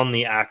around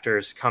the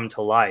actors come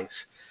to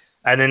life.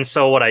 And then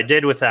so what I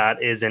did with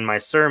that is, in my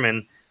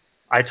sermon,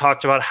 I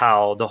talked about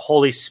how the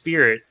Holy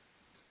Spirit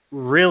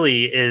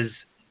really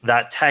is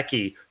that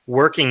techie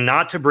working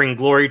not to bring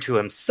glory to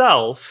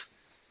himself,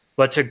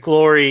 but to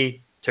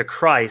glory to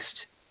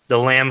Christ, the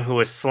Lamb who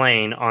was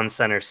slain on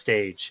center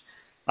stage.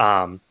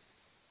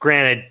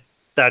 Granted,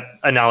 that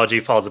analogy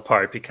falls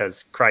apart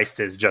because Christ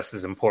is just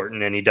as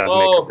important, and he does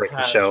make or break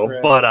the show.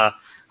 Right. But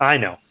I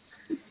know.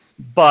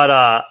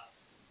 But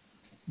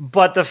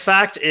the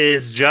fact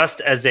is,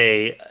 just as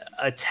a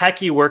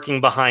techie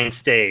working behind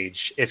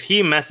stage, if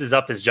he messes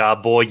up his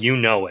job, boy, you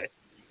know it.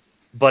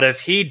 But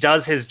if he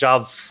does his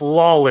job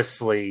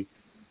flawlessly,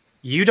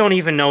 you don't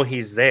even know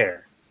he's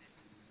there.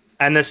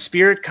 And the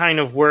Spirit kind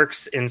of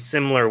works in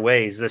similar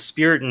ways. The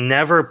Spirit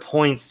never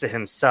points to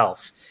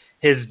himself.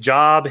 His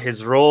job,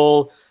 his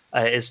role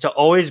is to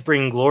always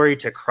bring glory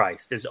to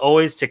Christ, is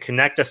always to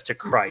connect us to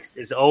Christ,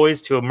 is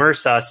always to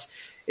immerse us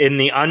in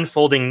the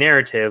unfolding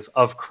narrative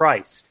of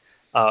Christ.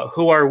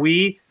 Who are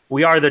we?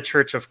 We are the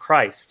church of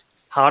Christ.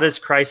 How does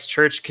Christ's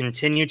church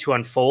continue to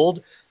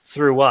unfold?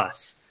 Through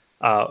us.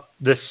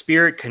 The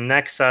Spirit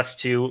connects us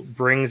to,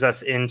 brings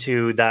us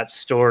into that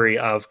story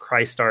of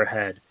Christ our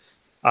head.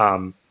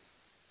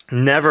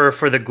 Never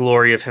for the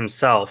glory of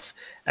himself.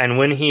 And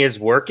when he is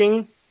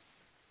working,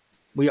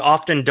 we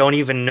often don't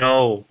even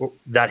know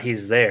that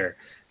he's there,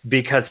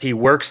 because he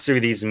works through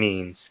these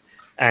means,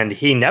 and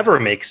he never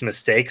makes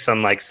mistakes,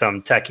 unlike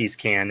some techies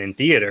can in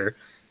theater.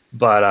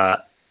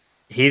 But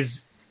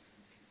this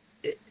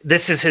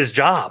is his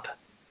job.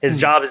 His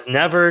job is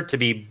never to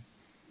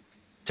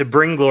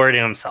bring glory to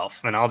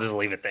himself. And I'll just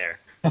leave it there.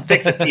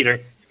 Fix it,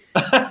 Peter.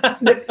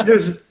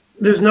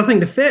 There's nothing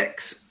to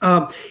fix.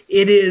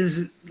 It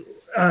is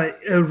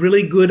a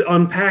really good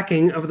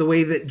unpacking of the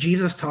way that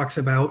Jesus talks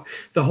about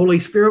the Holy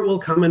Spirit will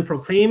come and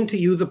proclaim to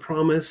you the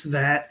promise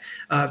that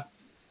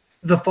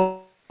the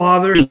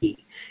Father,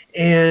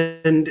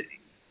 and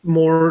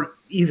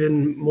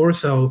even more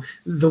so,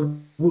 the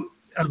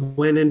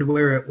when and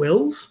where it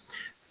wills.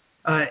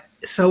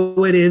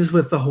 So it is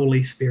with the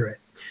Holy Spirit.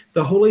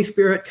 The Holy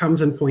Spirit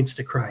comes and points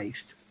to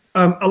Christ.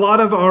 A lot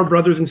of our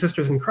brothers and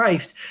sisters in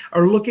Christ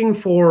are looking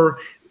for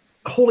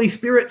Holy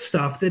Spirit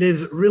stuff that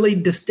is really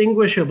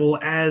distinguishable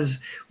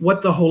as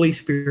what the Holy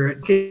Spirit,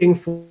 looking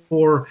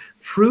for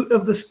fruit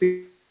of the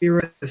Spirit,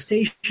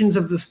 manifestations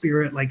of the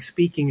Spirit, like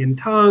speaking in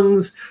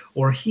tongues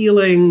or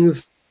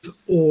healings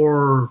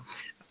or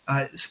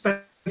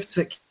spirits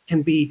that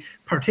can be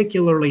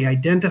particularly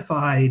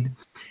identified.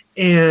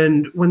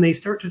 And when they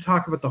start to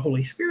talk about the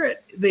Holy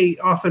Spirit, they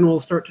often will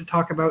start to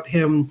talk about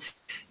him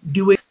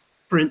doing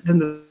different than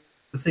the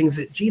things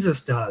that Jesus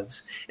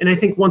does. And I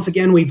think, once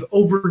again, we've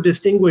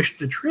over-distinguished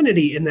the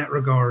Trinity in that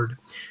regard.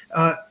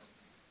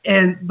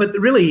 But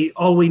really,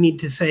 all we need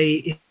to say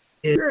is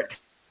the Spirit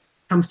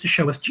comes to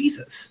show us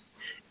Jesus.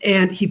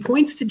 And he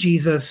points to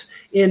Jesus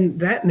in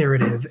that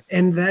narrative,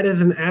 and that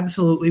is an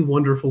absolutely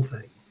wonderful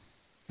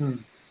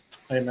thing.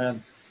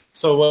 Amen.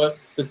 So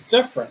the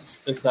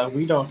difference is that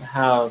we don't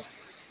have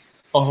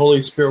a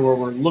Holy Spirit where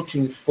we're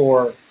looking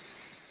for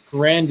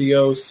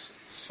grandiose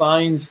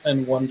signs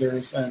and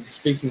wonders and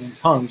speaking in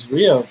tongues.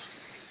 We have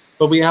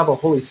a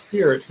Holy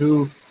Spirit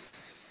who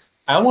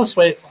I almost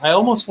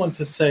want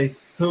to say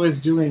who is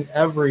doing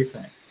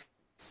everything,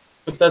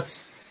 but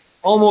that's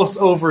almost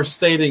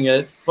overstating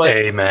it. But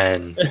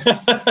amen.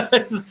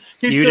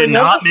 You did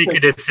not make a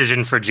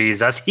decision for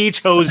Jesus. He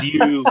chose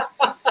you.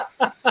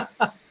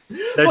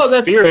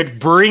 The Spirit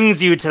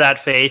brings you to that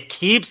faith,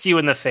 keeps you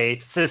in the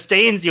faith,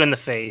 sustains you in the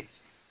faith.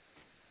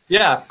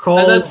 Yeah,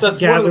 calls, that's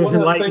gathers,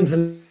 enlightens,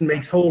 and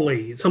makes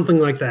holy, something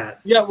like that.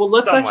 Yeah, well,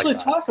 let's actually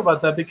talk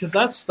about that, because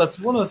that's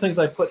one of the things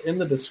I put in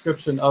the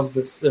description of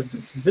this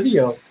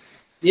video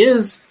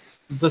is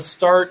the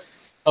start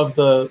of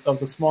the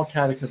small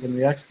catechism,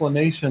 the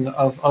explanation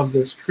of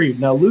this creed.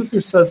 Now,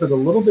 Luther says it a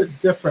little bit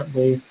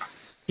differently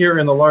here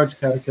in the large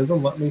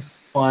catechism. Let me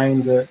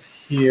find it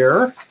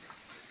here.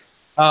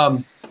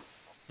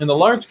 In the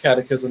large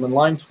catechism, in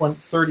line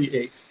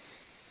 38.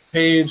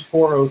 Page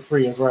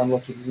 403 is where I'm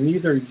looking.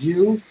 Neither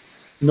you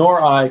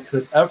nor I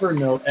could ever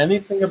know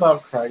anything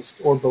about Christ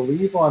or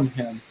believe on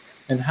him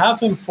and have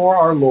him for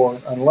our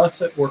Lord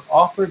unless it were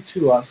offered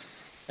to us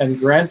and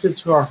granted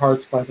to our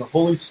hearts by the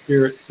Holy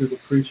Spirit through the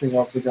preaching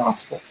of the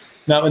gospel.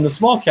 Now, in the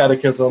small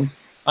catechism,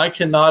 I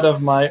cannot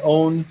of my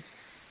own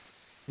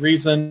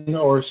reason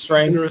or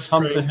strength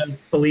come to him.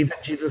 Believe in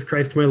Jesus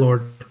Christ, my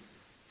Lord.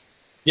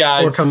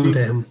 Yeah, or come to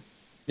him.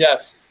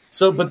 Yes.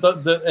 So, but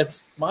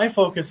it's my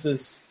focus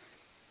is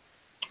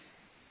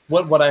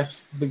what I've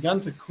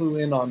begun to clue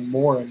in on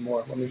more and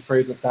more. Let me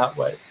phrase it that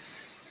way: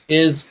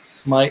 is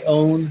my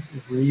own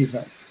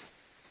reason,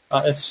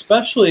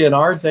 especially in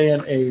our day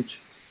and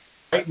age,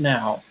 right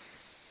now,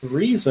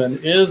 reason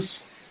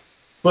is,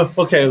 well,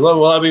 okay, well,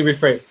 let me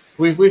rephrase.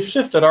 We've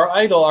shifted.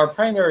 Our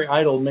primary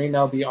idol may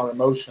now be our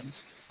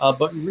emotions,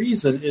 but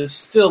reason is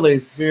still a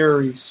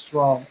very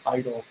strong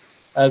idol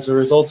as a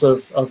result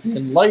of the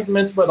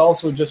Enlightenment, but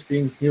also just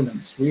being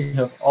humans. We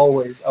have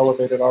always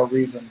elevated our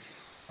reason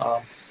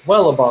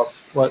well above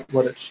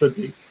what it should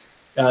be,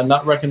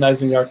 not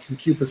recognizing our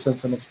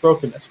concupiscence and its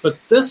brokenness. But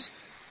this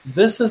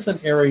is an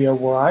area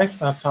where I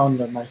have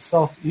found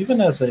myself,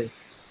 even as a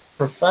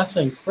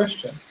professing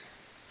Christian,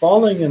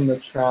 falling in the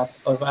trap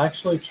of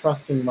actually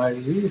trusting my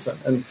reason.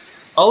 And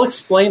I'll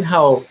explain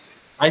how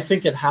I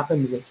think it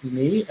happened with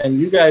me, and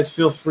you guys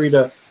feel free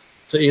to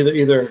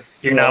either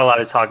You're not allowed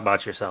to talk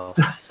about yourself.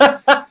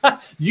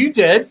 You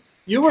did.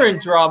 You were in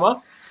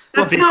drama.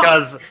 That's not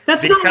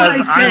what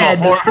I said.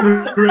 I'm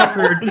a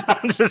record.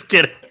 I'm just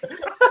kidding.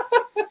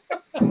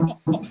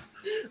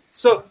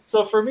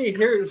 So for me,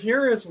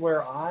 here is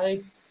where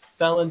I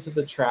fell into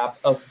the trap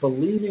of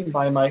believing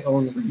by my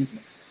own reason,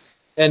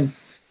 and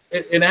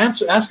in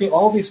asking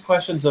all these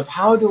questions of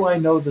how do I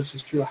know this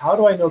is true? How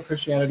do I know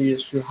Christianity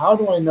is true? How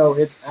do I know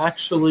it's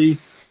actually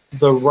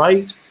the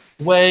right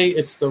way?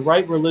 It's the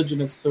right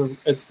religion. It's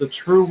the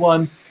true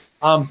one.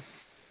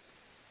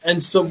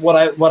 And so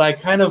what I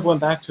kind of went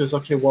back to is,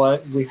 okay, well,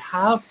 we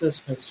have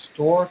this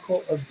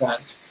historical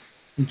event.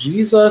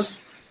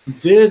 Jesus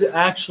did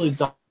actually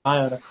die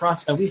on a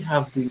cross, and we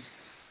have these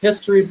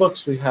history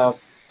books, we have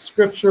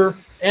scripture,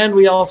 and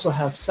we also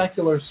have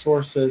secular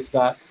sources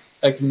that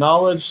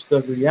acknowledge the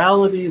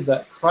reality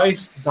that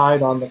Christ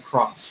died on the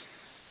cross.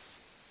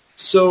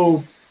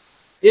 So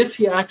if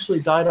he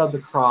actually died on the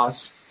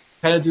cross,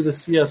 kind of do the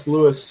C.S.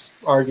 Lewis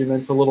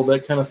argument a little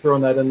bit, kind of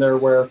throwing that in there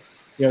where,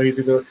 he's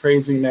either a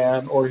crazy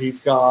man or he's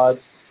God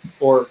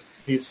or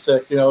he's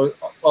sick,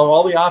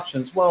 all the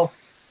options. Well,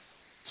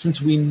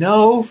 since we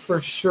know for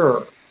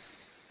sure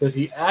that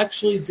he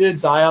actually did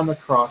die on the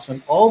cross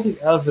and all the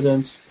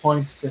evidence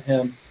points to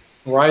him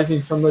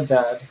rising from the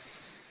dead,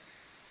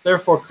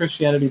 therefore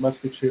Christianity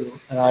must be true,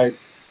 and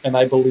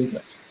I believe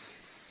it.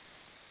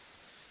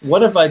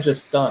 What have I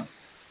just done?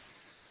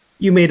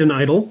 You made an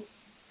idol.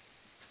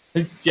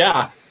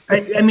 Yeah.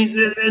 I mean,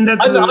 and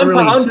that's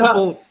really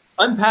simple.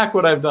 Unpack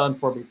what I've done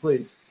for me,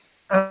 please.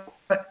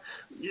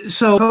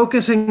 So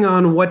focusing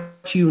on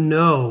what you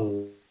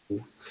know,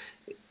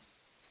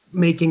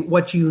 making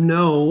what you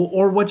know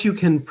or what you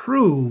can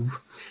prove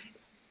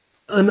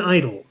an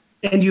idol.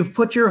 And you've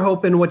put your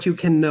hope in what you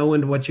can know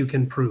and what you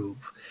can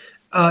prove.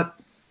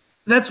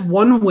 That's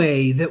one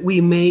way that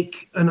we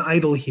make an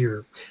idol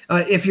here.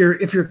 If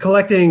you're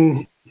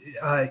collecting,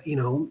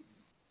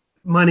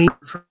 money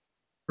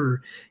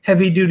for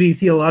heavy-duty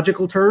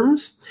theological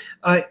terms,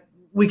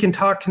 we can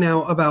talk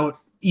now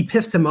about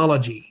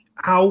epistemology,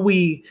 how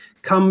we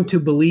come to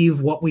believe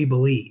what we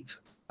believe.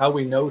 How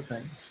we know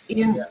things.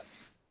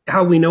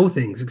 How we know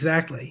things,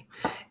 exactly.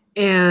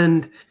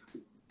 And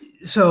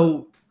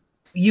so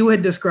you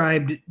had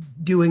described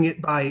doing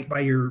it by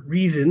your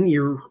reason,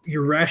 your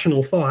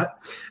rational thought.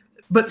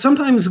 But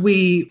sometimes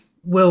we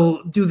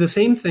will do the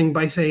same thing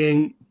by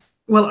saying,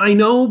 well, I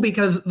know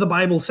because the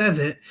Bible says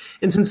it.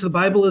 And since the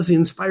Bible is the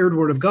inspired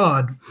word of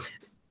God,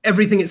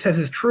 everything it says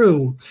is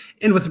true.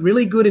 And with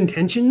really good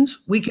intentions,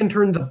 we can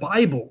turn the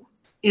Bible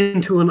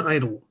into an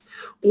idol.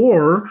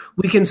 Or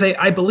we can say,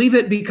 I believe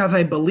it because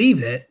I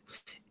believe it.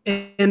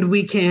 And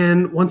we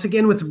can, once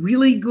again, with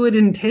really good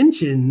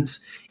intentions,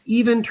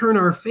 even turn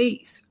our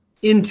faith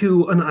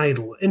into an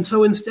idol. And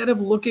so instead of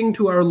looking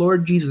to our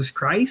Lord Jesus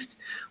Christ,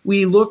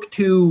 we look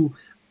to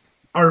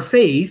our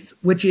faith,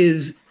 which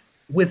is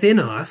within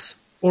us,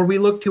 or we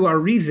look to our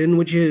reason,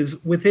 which is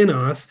within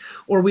us,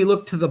 or we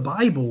look to the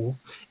Bible,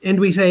 and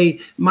we say,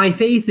 my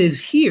faith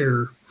is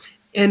here,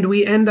 and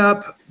we end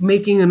up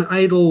making an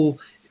idol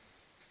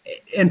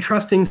and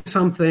trusting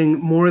something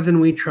more than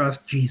we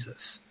trust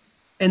Jesus.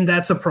 And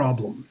that's a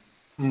problem.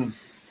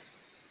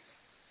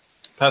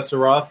 Pastor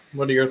Roth,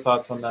 what are your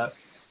thoughts on that?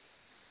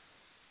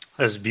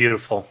 That's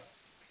beautiful.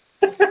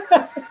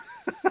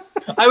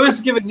 I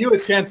was giving you a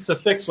chance to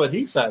fix what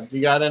he said.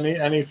 You got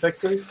any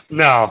fixes?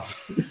 No.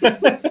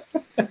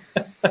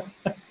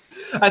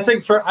 I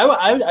think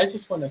I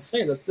just want to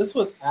say that this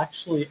was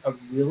actually a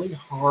really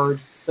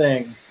hard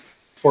thing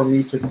for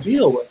me to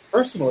deal with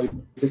personally,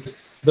 because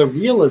the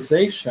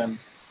realization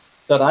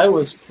that I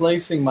was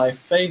placing my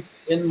faith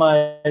in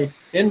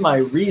my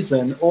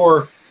reason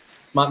or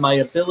my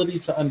ability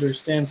to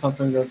understand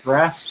something or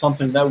grasp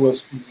something that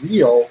was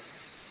real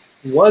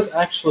was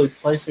actually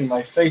placing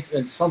my faith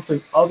in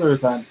something other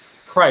than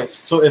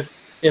Christ. So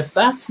if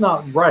that's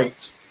not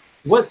right,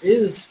 what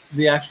is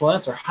the actual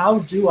answer? How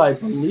do I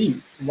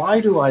believe?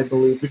 Why do I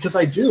believe? Because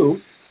I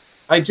do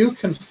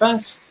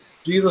confess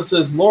Jesus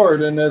is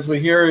Lord, and as we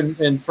hear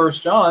in 1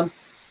 John,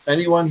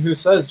 anyone who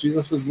says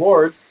Jesus is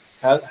Lord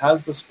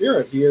has the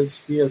Spirit. He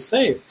is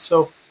saved.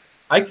 So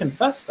I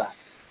confess that.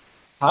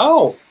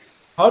 How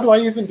do I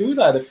even do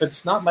that if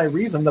it's not my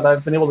reason that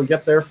I've been able to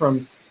get there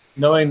from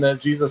knowing that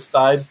Jesus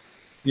died,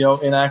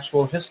 in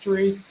actual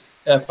history,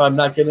 if I'm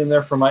not getting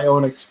there from my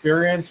own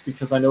experience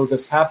because I know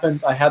this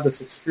happened, I had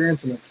this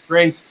experience and it's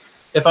great.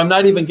 If I'm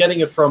not even getting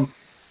it from,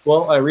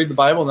 well, I read the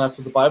Bible and that's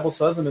what the Bible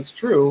says and it's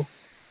true.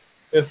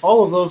 If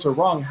all of those are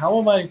wrong,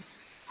 how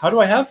do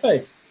I have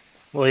faith?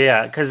 Well,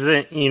 yeah, because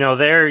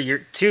there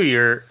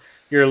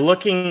you're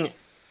looking.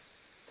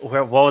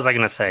 What was I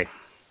going to say?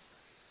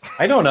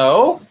 I don't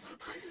know.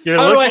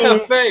 How do I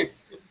have faith?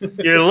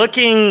 You're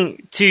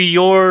looking to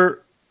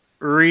your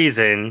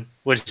reason,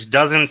 which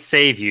doesn't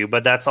save you,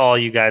 but that's all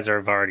you guys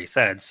have already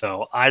said.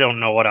 So I don't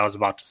know what I was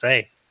about to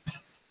say.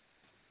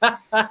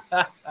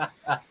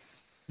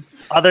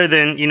 Other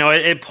than,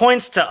 it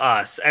points to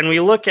us, and we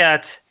look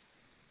at.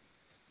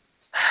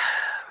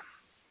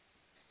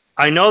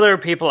 I know there are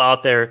people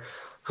out there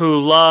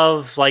who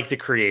love like the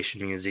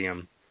Creation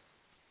Museum.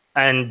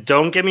 And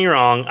don't get me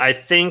wrong, I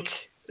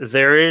think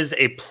there is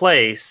a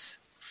place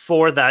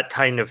for that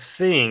kind of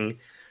thing,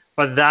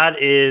 but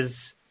that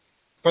is...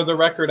 For the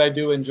record, I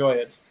do enjoy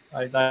it.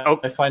 I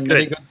find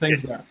many good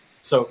things there.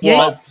 So,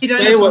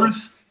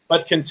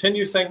 but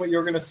continue saying what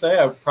you're going to say.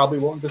 I probably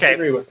won't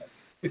disagree with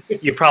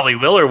it. You probably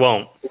will or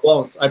won't?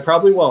 Won't. I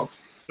probably won't.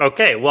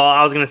 Okay, well,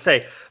 I was going to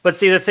say, but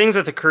see, the things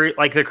with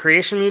the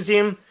Creation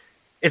Museum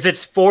is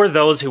it's for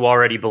those who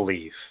already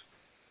believe.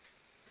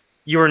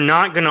 You're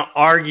not going to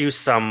argue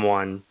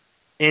someone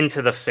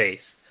into the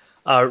faith.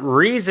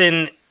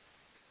 Reason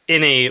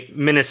in a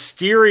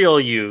ministerial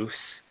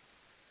use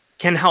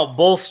can help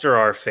bolster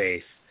our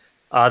faith.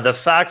 The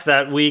fact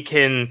that we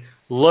can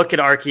look at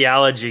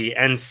archaeology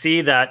and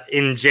see that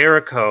in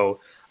Jericho,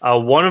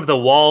 one of the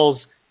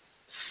walls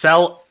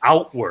fell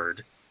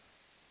outward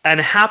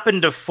and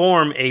happened to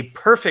form a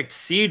perfect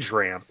siege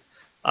ramp,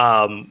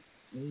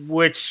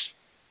 which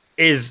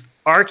is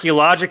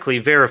archaeologically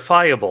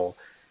verifiable.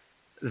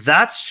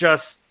 That's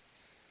just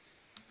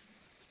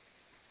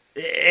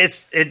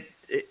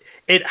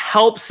it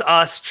helps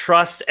us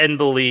trust and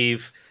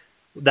believe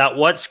that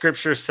what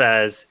Scripture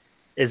says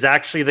is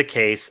actually the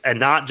case and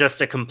not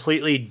just a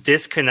completely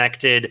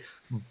disconnected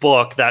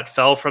book that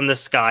fell from the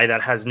sky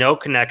that has no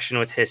connection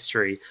with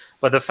history,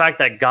 but the fact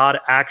that God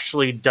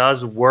actually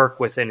does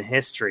work within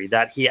history,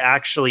 that he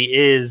actually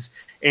is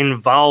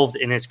involved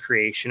in his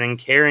creation and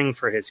caring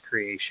for his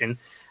creation.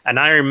 And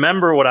I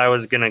remember what I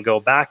was going to go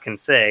back and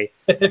say.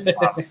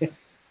 The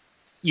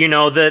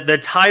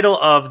title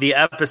of the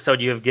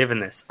episode you have given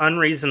this,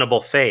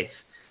 Unreasonable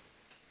Faith.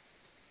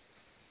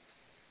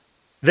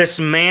 This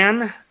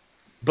man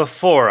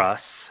before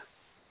us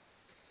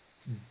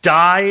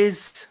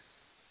dies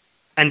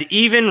and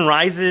even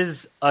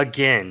rises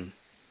again.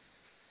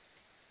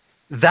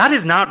 That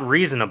is not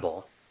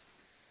reasonable.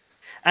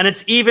 And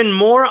it's even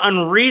more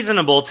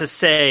unreasonable to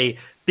say,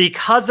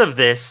 because of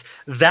this,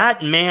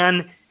 that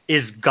man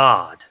is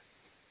God.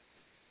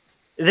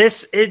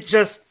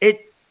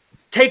 It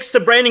takes the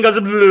brain and goes,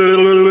 blah,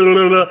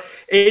 blah, blah.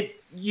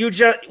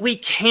 We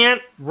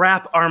can't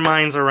wrap our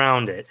minds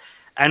around it.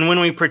 And when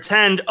we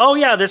pretend, oh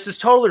yeah, this is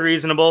totally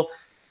reasonable,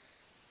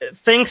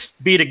 thanks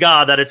be to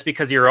God that it's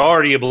because you're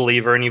already a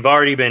believer and you've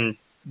already been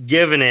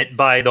given it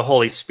by the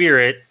Holy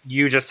Spirit.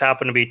 You just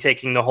happen to be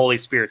taking the Holy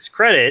Spirit's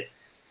credit.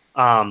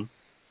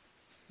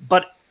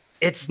 But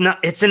it's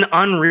an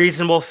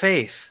unreasonable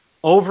faith.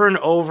 Over and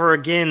over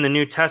again, the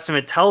New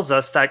Testament tells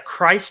us that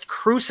Christ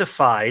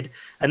crucified,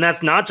 and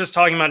that's not just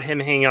talking about him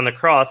hanging on the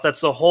cross.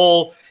 That's the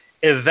whole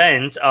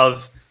event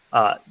of,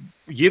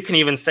 you can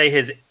even say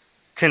his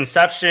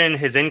conception,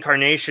 his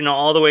incarnation,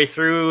 all the way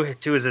through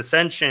to his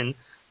ascension.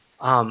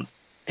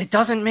 It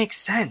doesn't make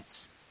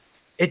sense.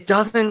 It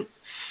doesn't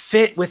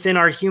fit within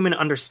our human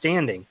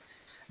understanding.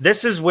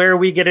 This is where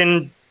we get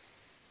in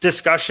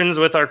discussions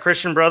with our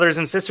Christian brothers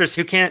and sisters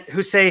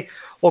who say,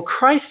 well,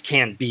 Christ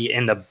can't be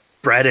in the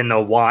bread and the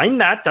wine.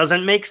 That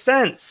doesn't make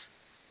sense.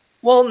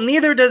 Well,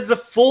 neither does the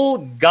full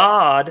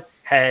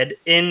Godhead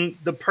in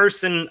the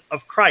person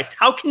of Christ.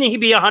 How can he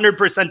be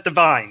 100%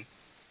 divine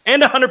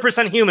and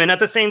 100% human at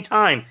the same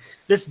time?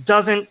 This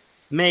doesn't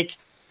make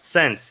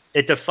sense.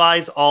 It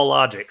defies all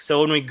logic. So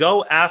when we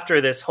go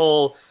after this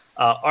whole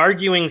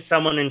arguing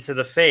someone into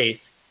the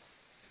faith,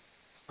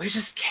 we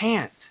just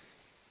can't.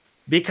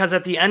 Because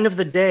at the end of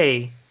the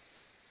day,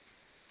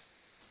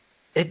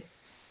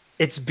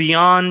 it's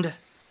beyond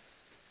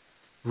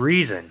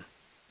reason.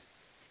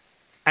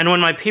 And when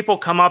my people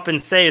come up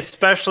and say,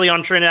 especially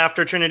on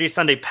after Trinity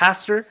Sunday,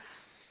 Pastor,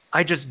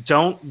 I just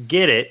don't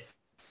get it,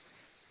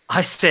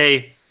 I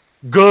say,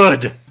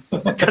 good,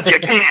 because you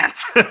can't.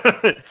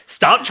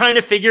 Stop trying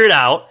to figure it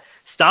out.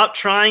 Stop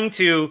trying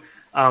to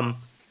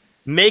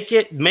make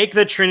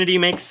the Trinity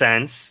make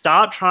sense.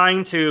 Stop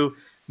trying to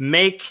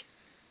make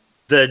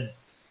the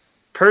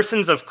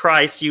persons of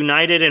Christ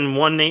united in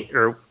one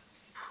or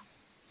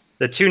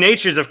the two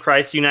natures of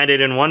Christ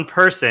united in one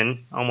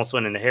person. Almost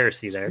went into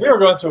heresy there. We were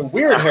going to a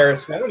weird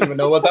heresy. I don't even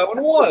know what that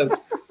one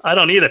was. I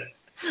don't either.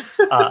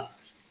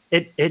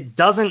 It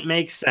doesn't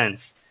make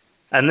sense.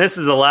 And this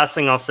is the last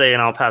thing I'll say,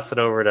 and I'll pass it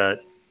over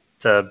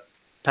to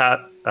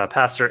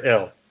Pastor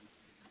Ill.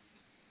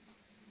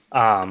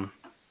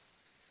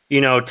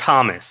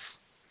 Thomas.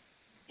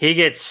 he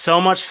gets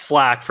so much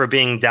flack for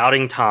being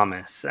doubting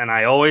Thomas. And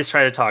I always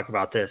try to talk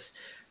about this.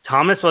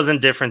 Thomas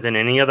wasn't different than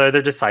any of the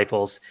other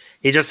disciples.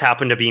 He just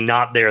happened to be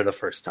not there the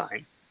first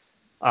time.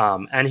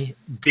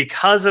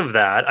 Because of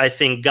that, I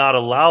think God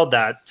allowed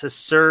that to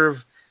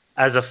serve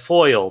as a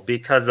foil,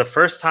 because the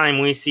first time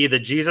we see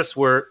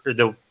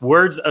the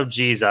words of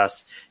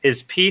Jesus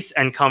is peace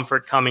and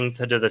comfort coming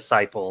to the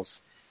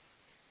disciples.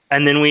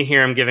 And then we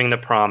hear him giving the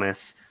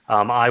promise,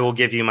 I will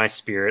give you my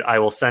spirit. I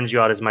will send you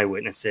out as my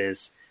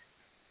witnesses.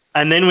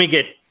 And then we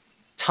get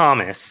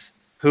Thomas,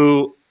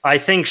 who I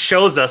think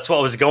shows us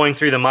what was going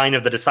through the mind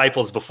of the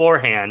disciples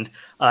beforehand.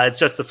 It's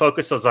just the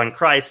focus was on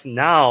Christ.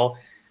 Now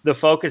the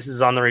focus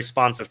is on the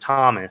response of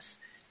Thomas.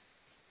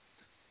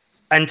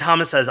 And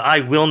Thomas says, I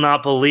will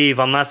not believe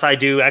unless I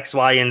do X,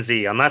 Y, and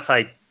Z, unless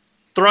I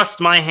thrust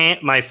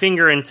my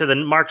finger into the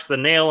marks of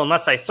the nail,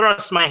 unless I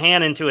thrust my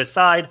hand into his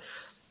side,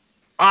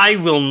 I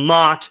will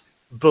not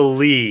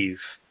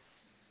believe.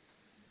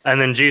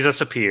 And then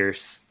Jesus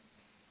appears.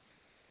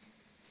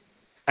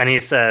 And he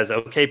says,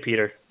 okay,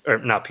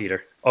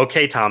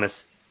 okay,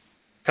 Thomas,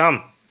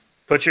 come,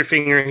 put your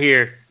finger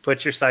here,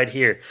 put your side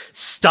here.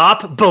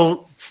 Stop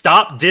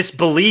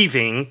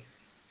disbelieving,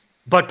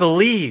 but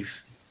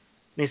believe.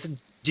 And he said,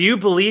 do you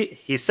believe?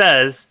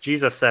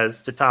 Jesus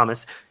says to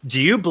Thomas,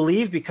 do you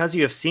believe because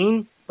you have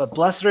seen? But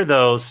blessed are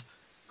those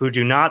who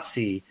do not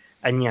see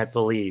and yet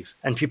believe.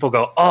 And people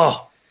go,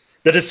 oh,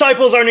 the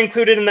disciples aren't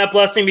included in that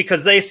blessing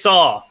because they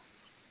saw.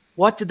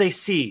 What did they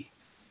see?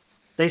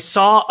 They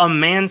saw a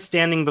man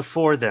standing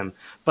before them,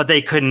 but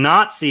they could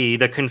not see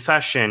the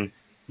confession,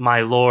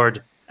 my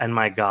Lord and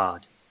my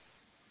God.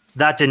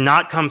 That did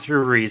not come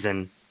through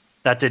reason.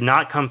 That did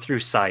not come through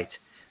sight.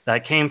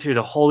 That came through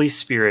the Holy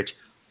Spirit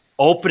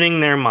opening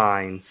their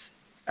minds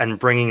and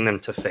bringing them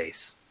to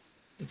faith.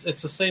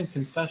 It's the same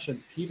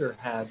confession Peter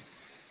had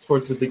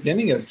towards the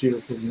beginning of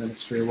Jesus'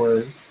 ministry,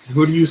 where,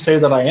 who do you say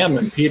that I am?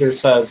 And Peter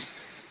says,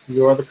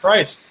 you are the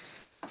Christ.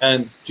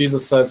 And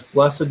Jesus says,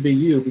 blessed be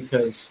you,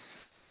 because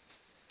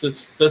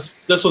this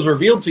was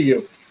revealed to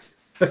you.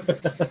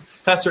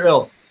 Pastor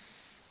Ill.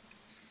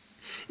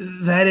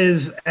 That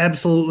is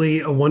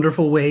absolutely a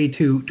wonderful way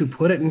to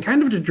put it, and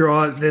kind of to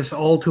draw this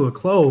all to a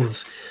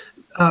close.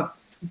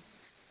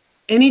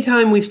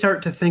 Anytime we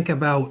start to think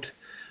about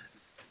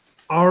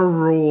our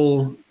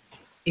role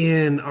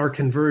in our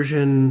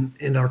conversion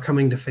and our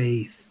coming to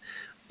faith,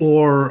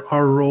 or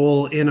our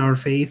role in our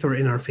faith or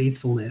in our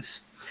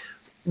faithfulness,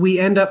 we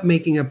end up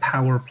making a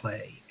power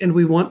play, and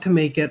we want to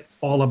make it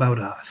all about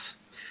us.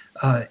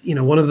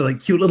 One of the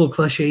cute little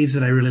cliches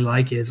that I really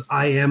like is,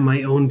 I am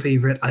my own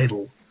favorite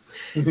idol.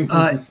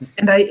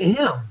 And I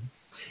am.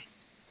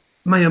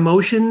 My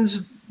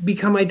emotions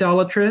become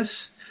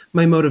idolatrous.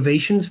 My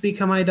motivations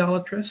become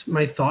idolatrous.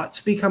 My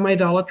thoughts become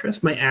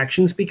idolatrous. My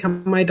actions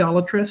become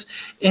idolatrous.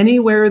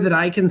 Anywhere that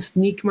I can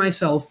sneak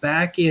myself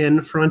back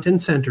in front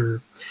and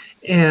center,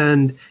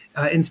 and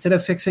instead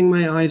of fixing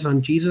my eyes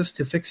on Jesus,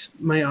 to fix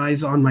my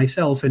eyes on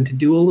myself and to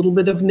do a little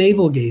bit of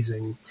navel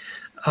gazing,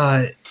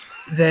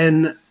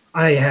 then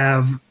I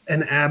have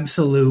an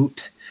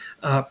absolute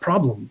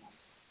problem.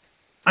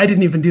 I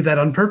didn't even do that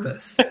on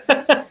purpose.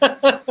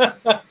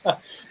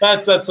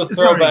 That's a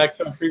throwback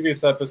to a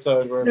previous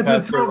episode where it's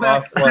Pastor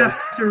Roth was.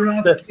 Pastor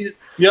Roth.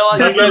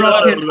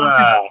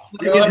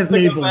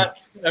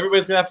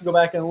 Everybody's gonna have to go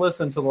back and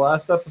listen to the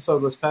last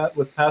episode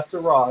with Pastor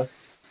Roth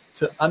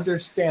to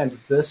understand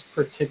this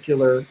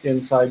particular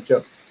inside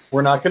joke.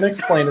 We're not going to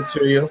explain it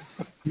to you.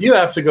 You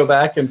have to go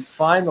back and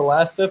find the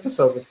last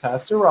episode with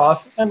Pastor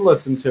Roth and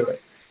listen to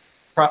it.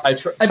 I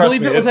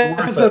believe it was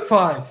episode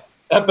 5.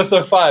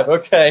 Episode 5.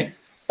 Okay.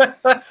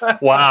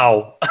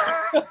 Wow.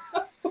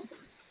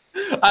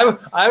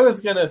 I was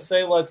gonna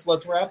say let's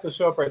wrap the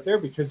show up right there,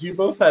 because you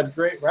both had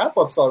great wrap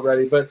ups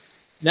already, but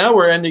now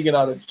we're ending it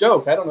on a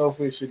joke. I don't know if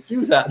we should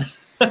do that.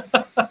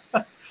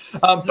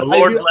 The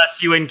Lord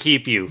bless you and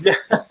keep you. Yeah.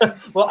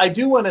 Well, I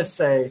do want to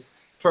say,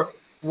 for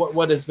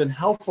what has been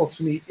helpful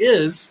to me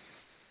is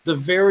the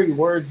very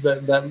words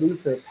that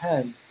Luther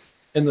penned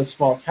in the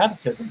Small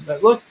Catechism.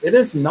 That, look, it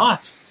is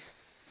not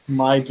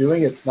my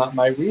doing, it's not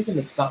my reason,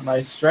 it's not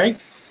my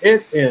strength.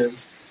 It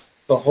is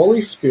the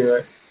Holy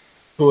Spirit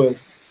who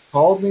has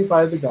called me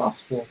by the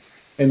gospel,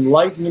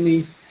 enlightened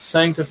me,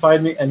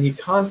 sanctified me, and he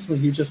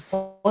just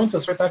points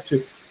us right back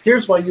to,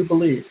 here's why you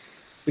believe,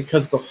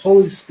 because the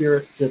Holy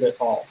Spirit did it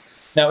all.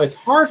 Now, it's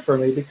hard for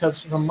me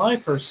because from my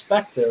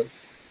perspective,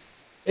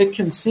 it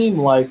can seem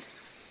like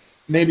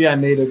maybe I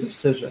made a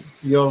decision.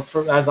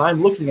 As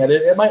I'm looking at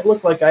it, it might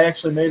look like I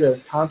actually made a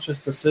conscious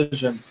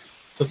decision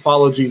to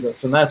follow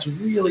Jesus, and that's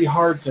really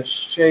hard to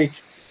shake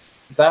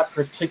that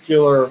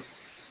particular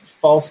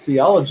false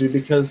theology,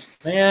 because,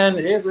 man,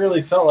 it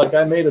really felt like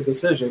I made a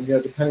decision,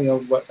 depending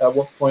on at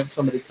what point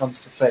somebody comes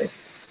to faith.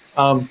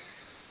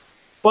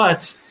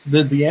 But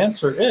the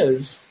answer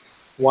is,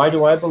 why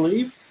do I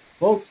believe?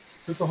 Well,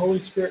 because the Holy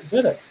Spirit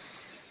did it.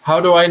 How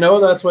do I know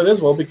that's what it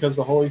is? Well, because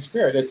the Holy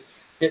Spirit.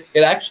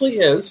 It actually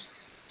is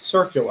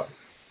circular.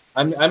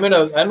 I'm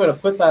gonna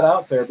put that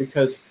out there,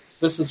 because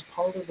this is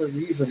part of the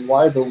reason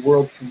why the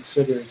world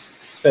considers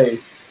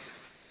faith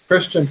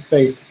Christian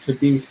faith to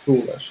be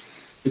foolish,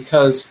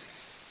 because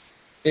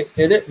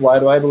why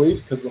do I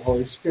believe? Because of the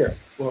Holy Spirit.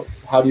 Well,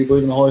 how do you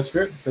believe in the Holy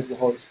Spirit? Because of the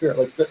Holy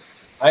Spirit.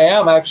 I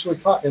am actually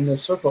caught in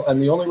this circle,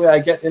 and the only way I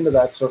get into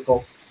that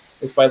circle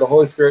is by the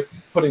Holy Spirit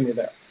putting me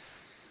there.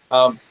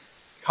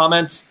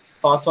 Comments,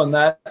 thoughts on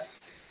that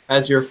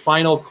as your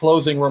final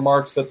closing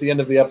remarks at the end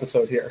of the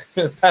episode here.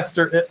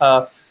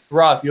 Pastor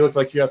Roth, you look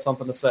like you have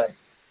something to say.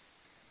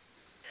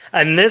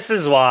 And this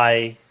is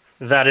why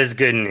that is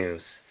good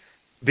news.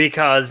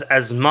 Because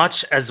as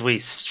much as we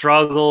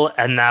struggle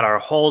and that our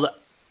whole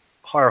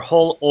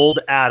old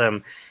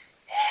Adam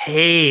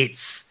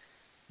hates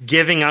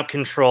giving up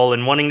control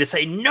and wanting to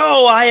say,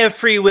 no, I have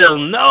free will.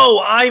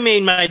 No, I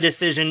made my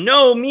decision.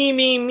 No,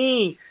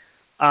 me.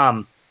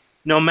 No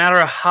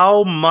matter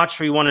how much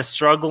we want to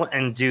struggle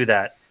and do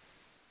that,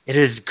 it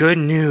is good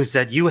news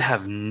that you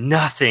have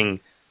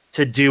nothing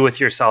to do with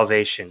your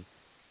salvation.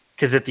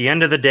 Because at the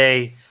end of the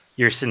day,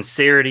 your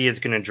sincerity is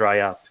going to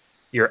dry up.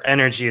 Your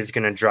energy is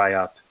going to dry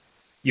up.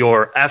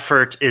 Your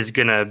effort is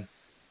going to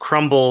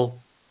crumble.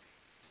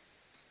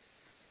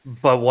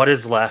 But what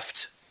is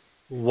left?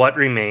 What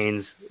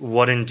remains?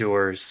 What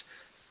endures?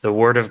 The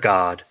Word of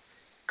God.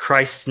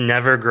 Christ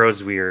never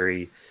grows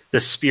weary. The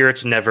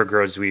Spirit never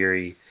grows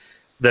weary.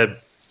 The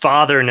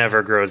Father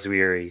never grows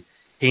weary.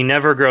 He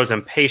never grows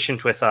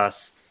impatient with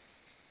us.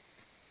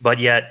 But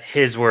yet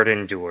His Word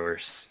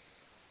endures.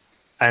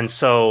 And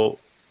so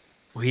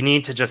we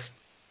need to just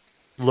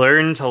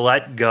learn to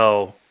let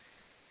go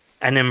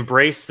and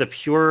embrace the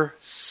pure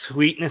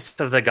sweetness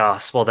of the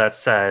gospel that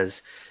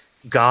says,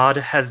 God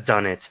has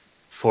done it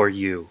for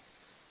you.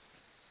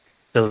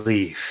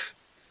 Believe.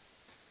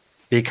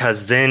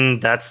 Because then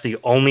that's the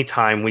only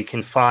time we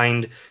can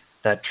find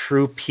that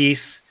true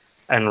peace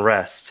and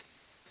rest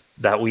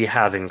that we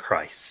have in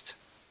Christ.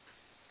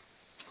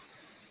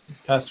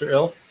 Pastor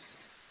Ill,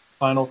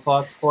 final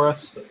thoughts for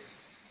us?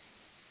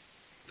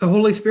 The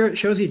Holy Spirit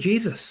shows you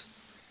Jesus.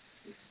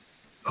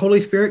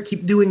 Holy Spirit,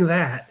 keep doing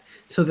that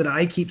so that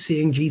I keep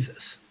seeing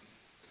Jesus.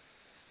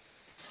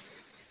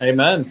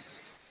 Amen.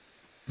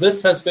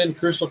 This has been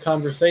Crucial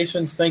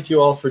Conversations. Thank you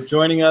all for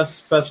joining us.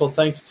 Special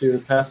thanks to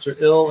Pastor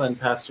Ill and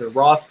Pastor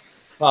Roth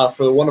for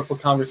the wonderful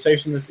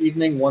conversation this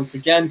evening. Once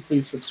again,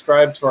 please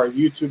subscribe to our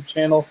YouTube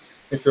channel.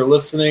 If you're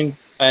listening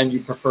and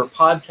you prefer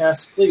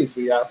podcasts, please,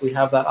 we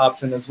have that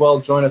option as well.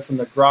 Join us in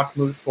the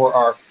Grokmoot for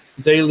our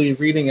daily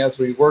reading as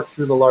we work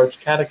through the Large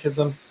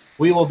Catechism.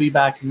 We will be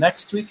back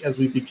next week as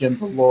we begin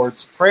the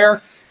Lord's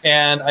Prayer.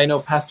 And I know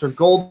Pastor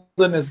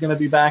Golden is going to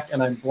be back,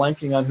 and I'm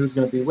blanking on who's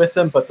going to be with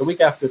him. But the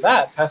week after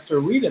that, Pastor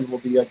Whedon will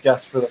be a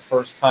guest for the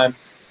first time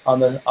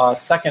on the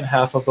second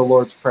half of the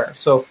Lord's Prayer.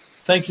 So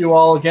thank you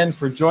all again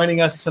for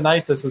joining us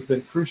tonight. This has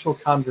been Crucial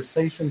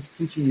Conversations,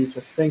 teaching you to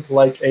think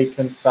like a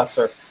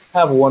confessor.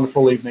 Have a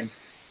wonderful evening.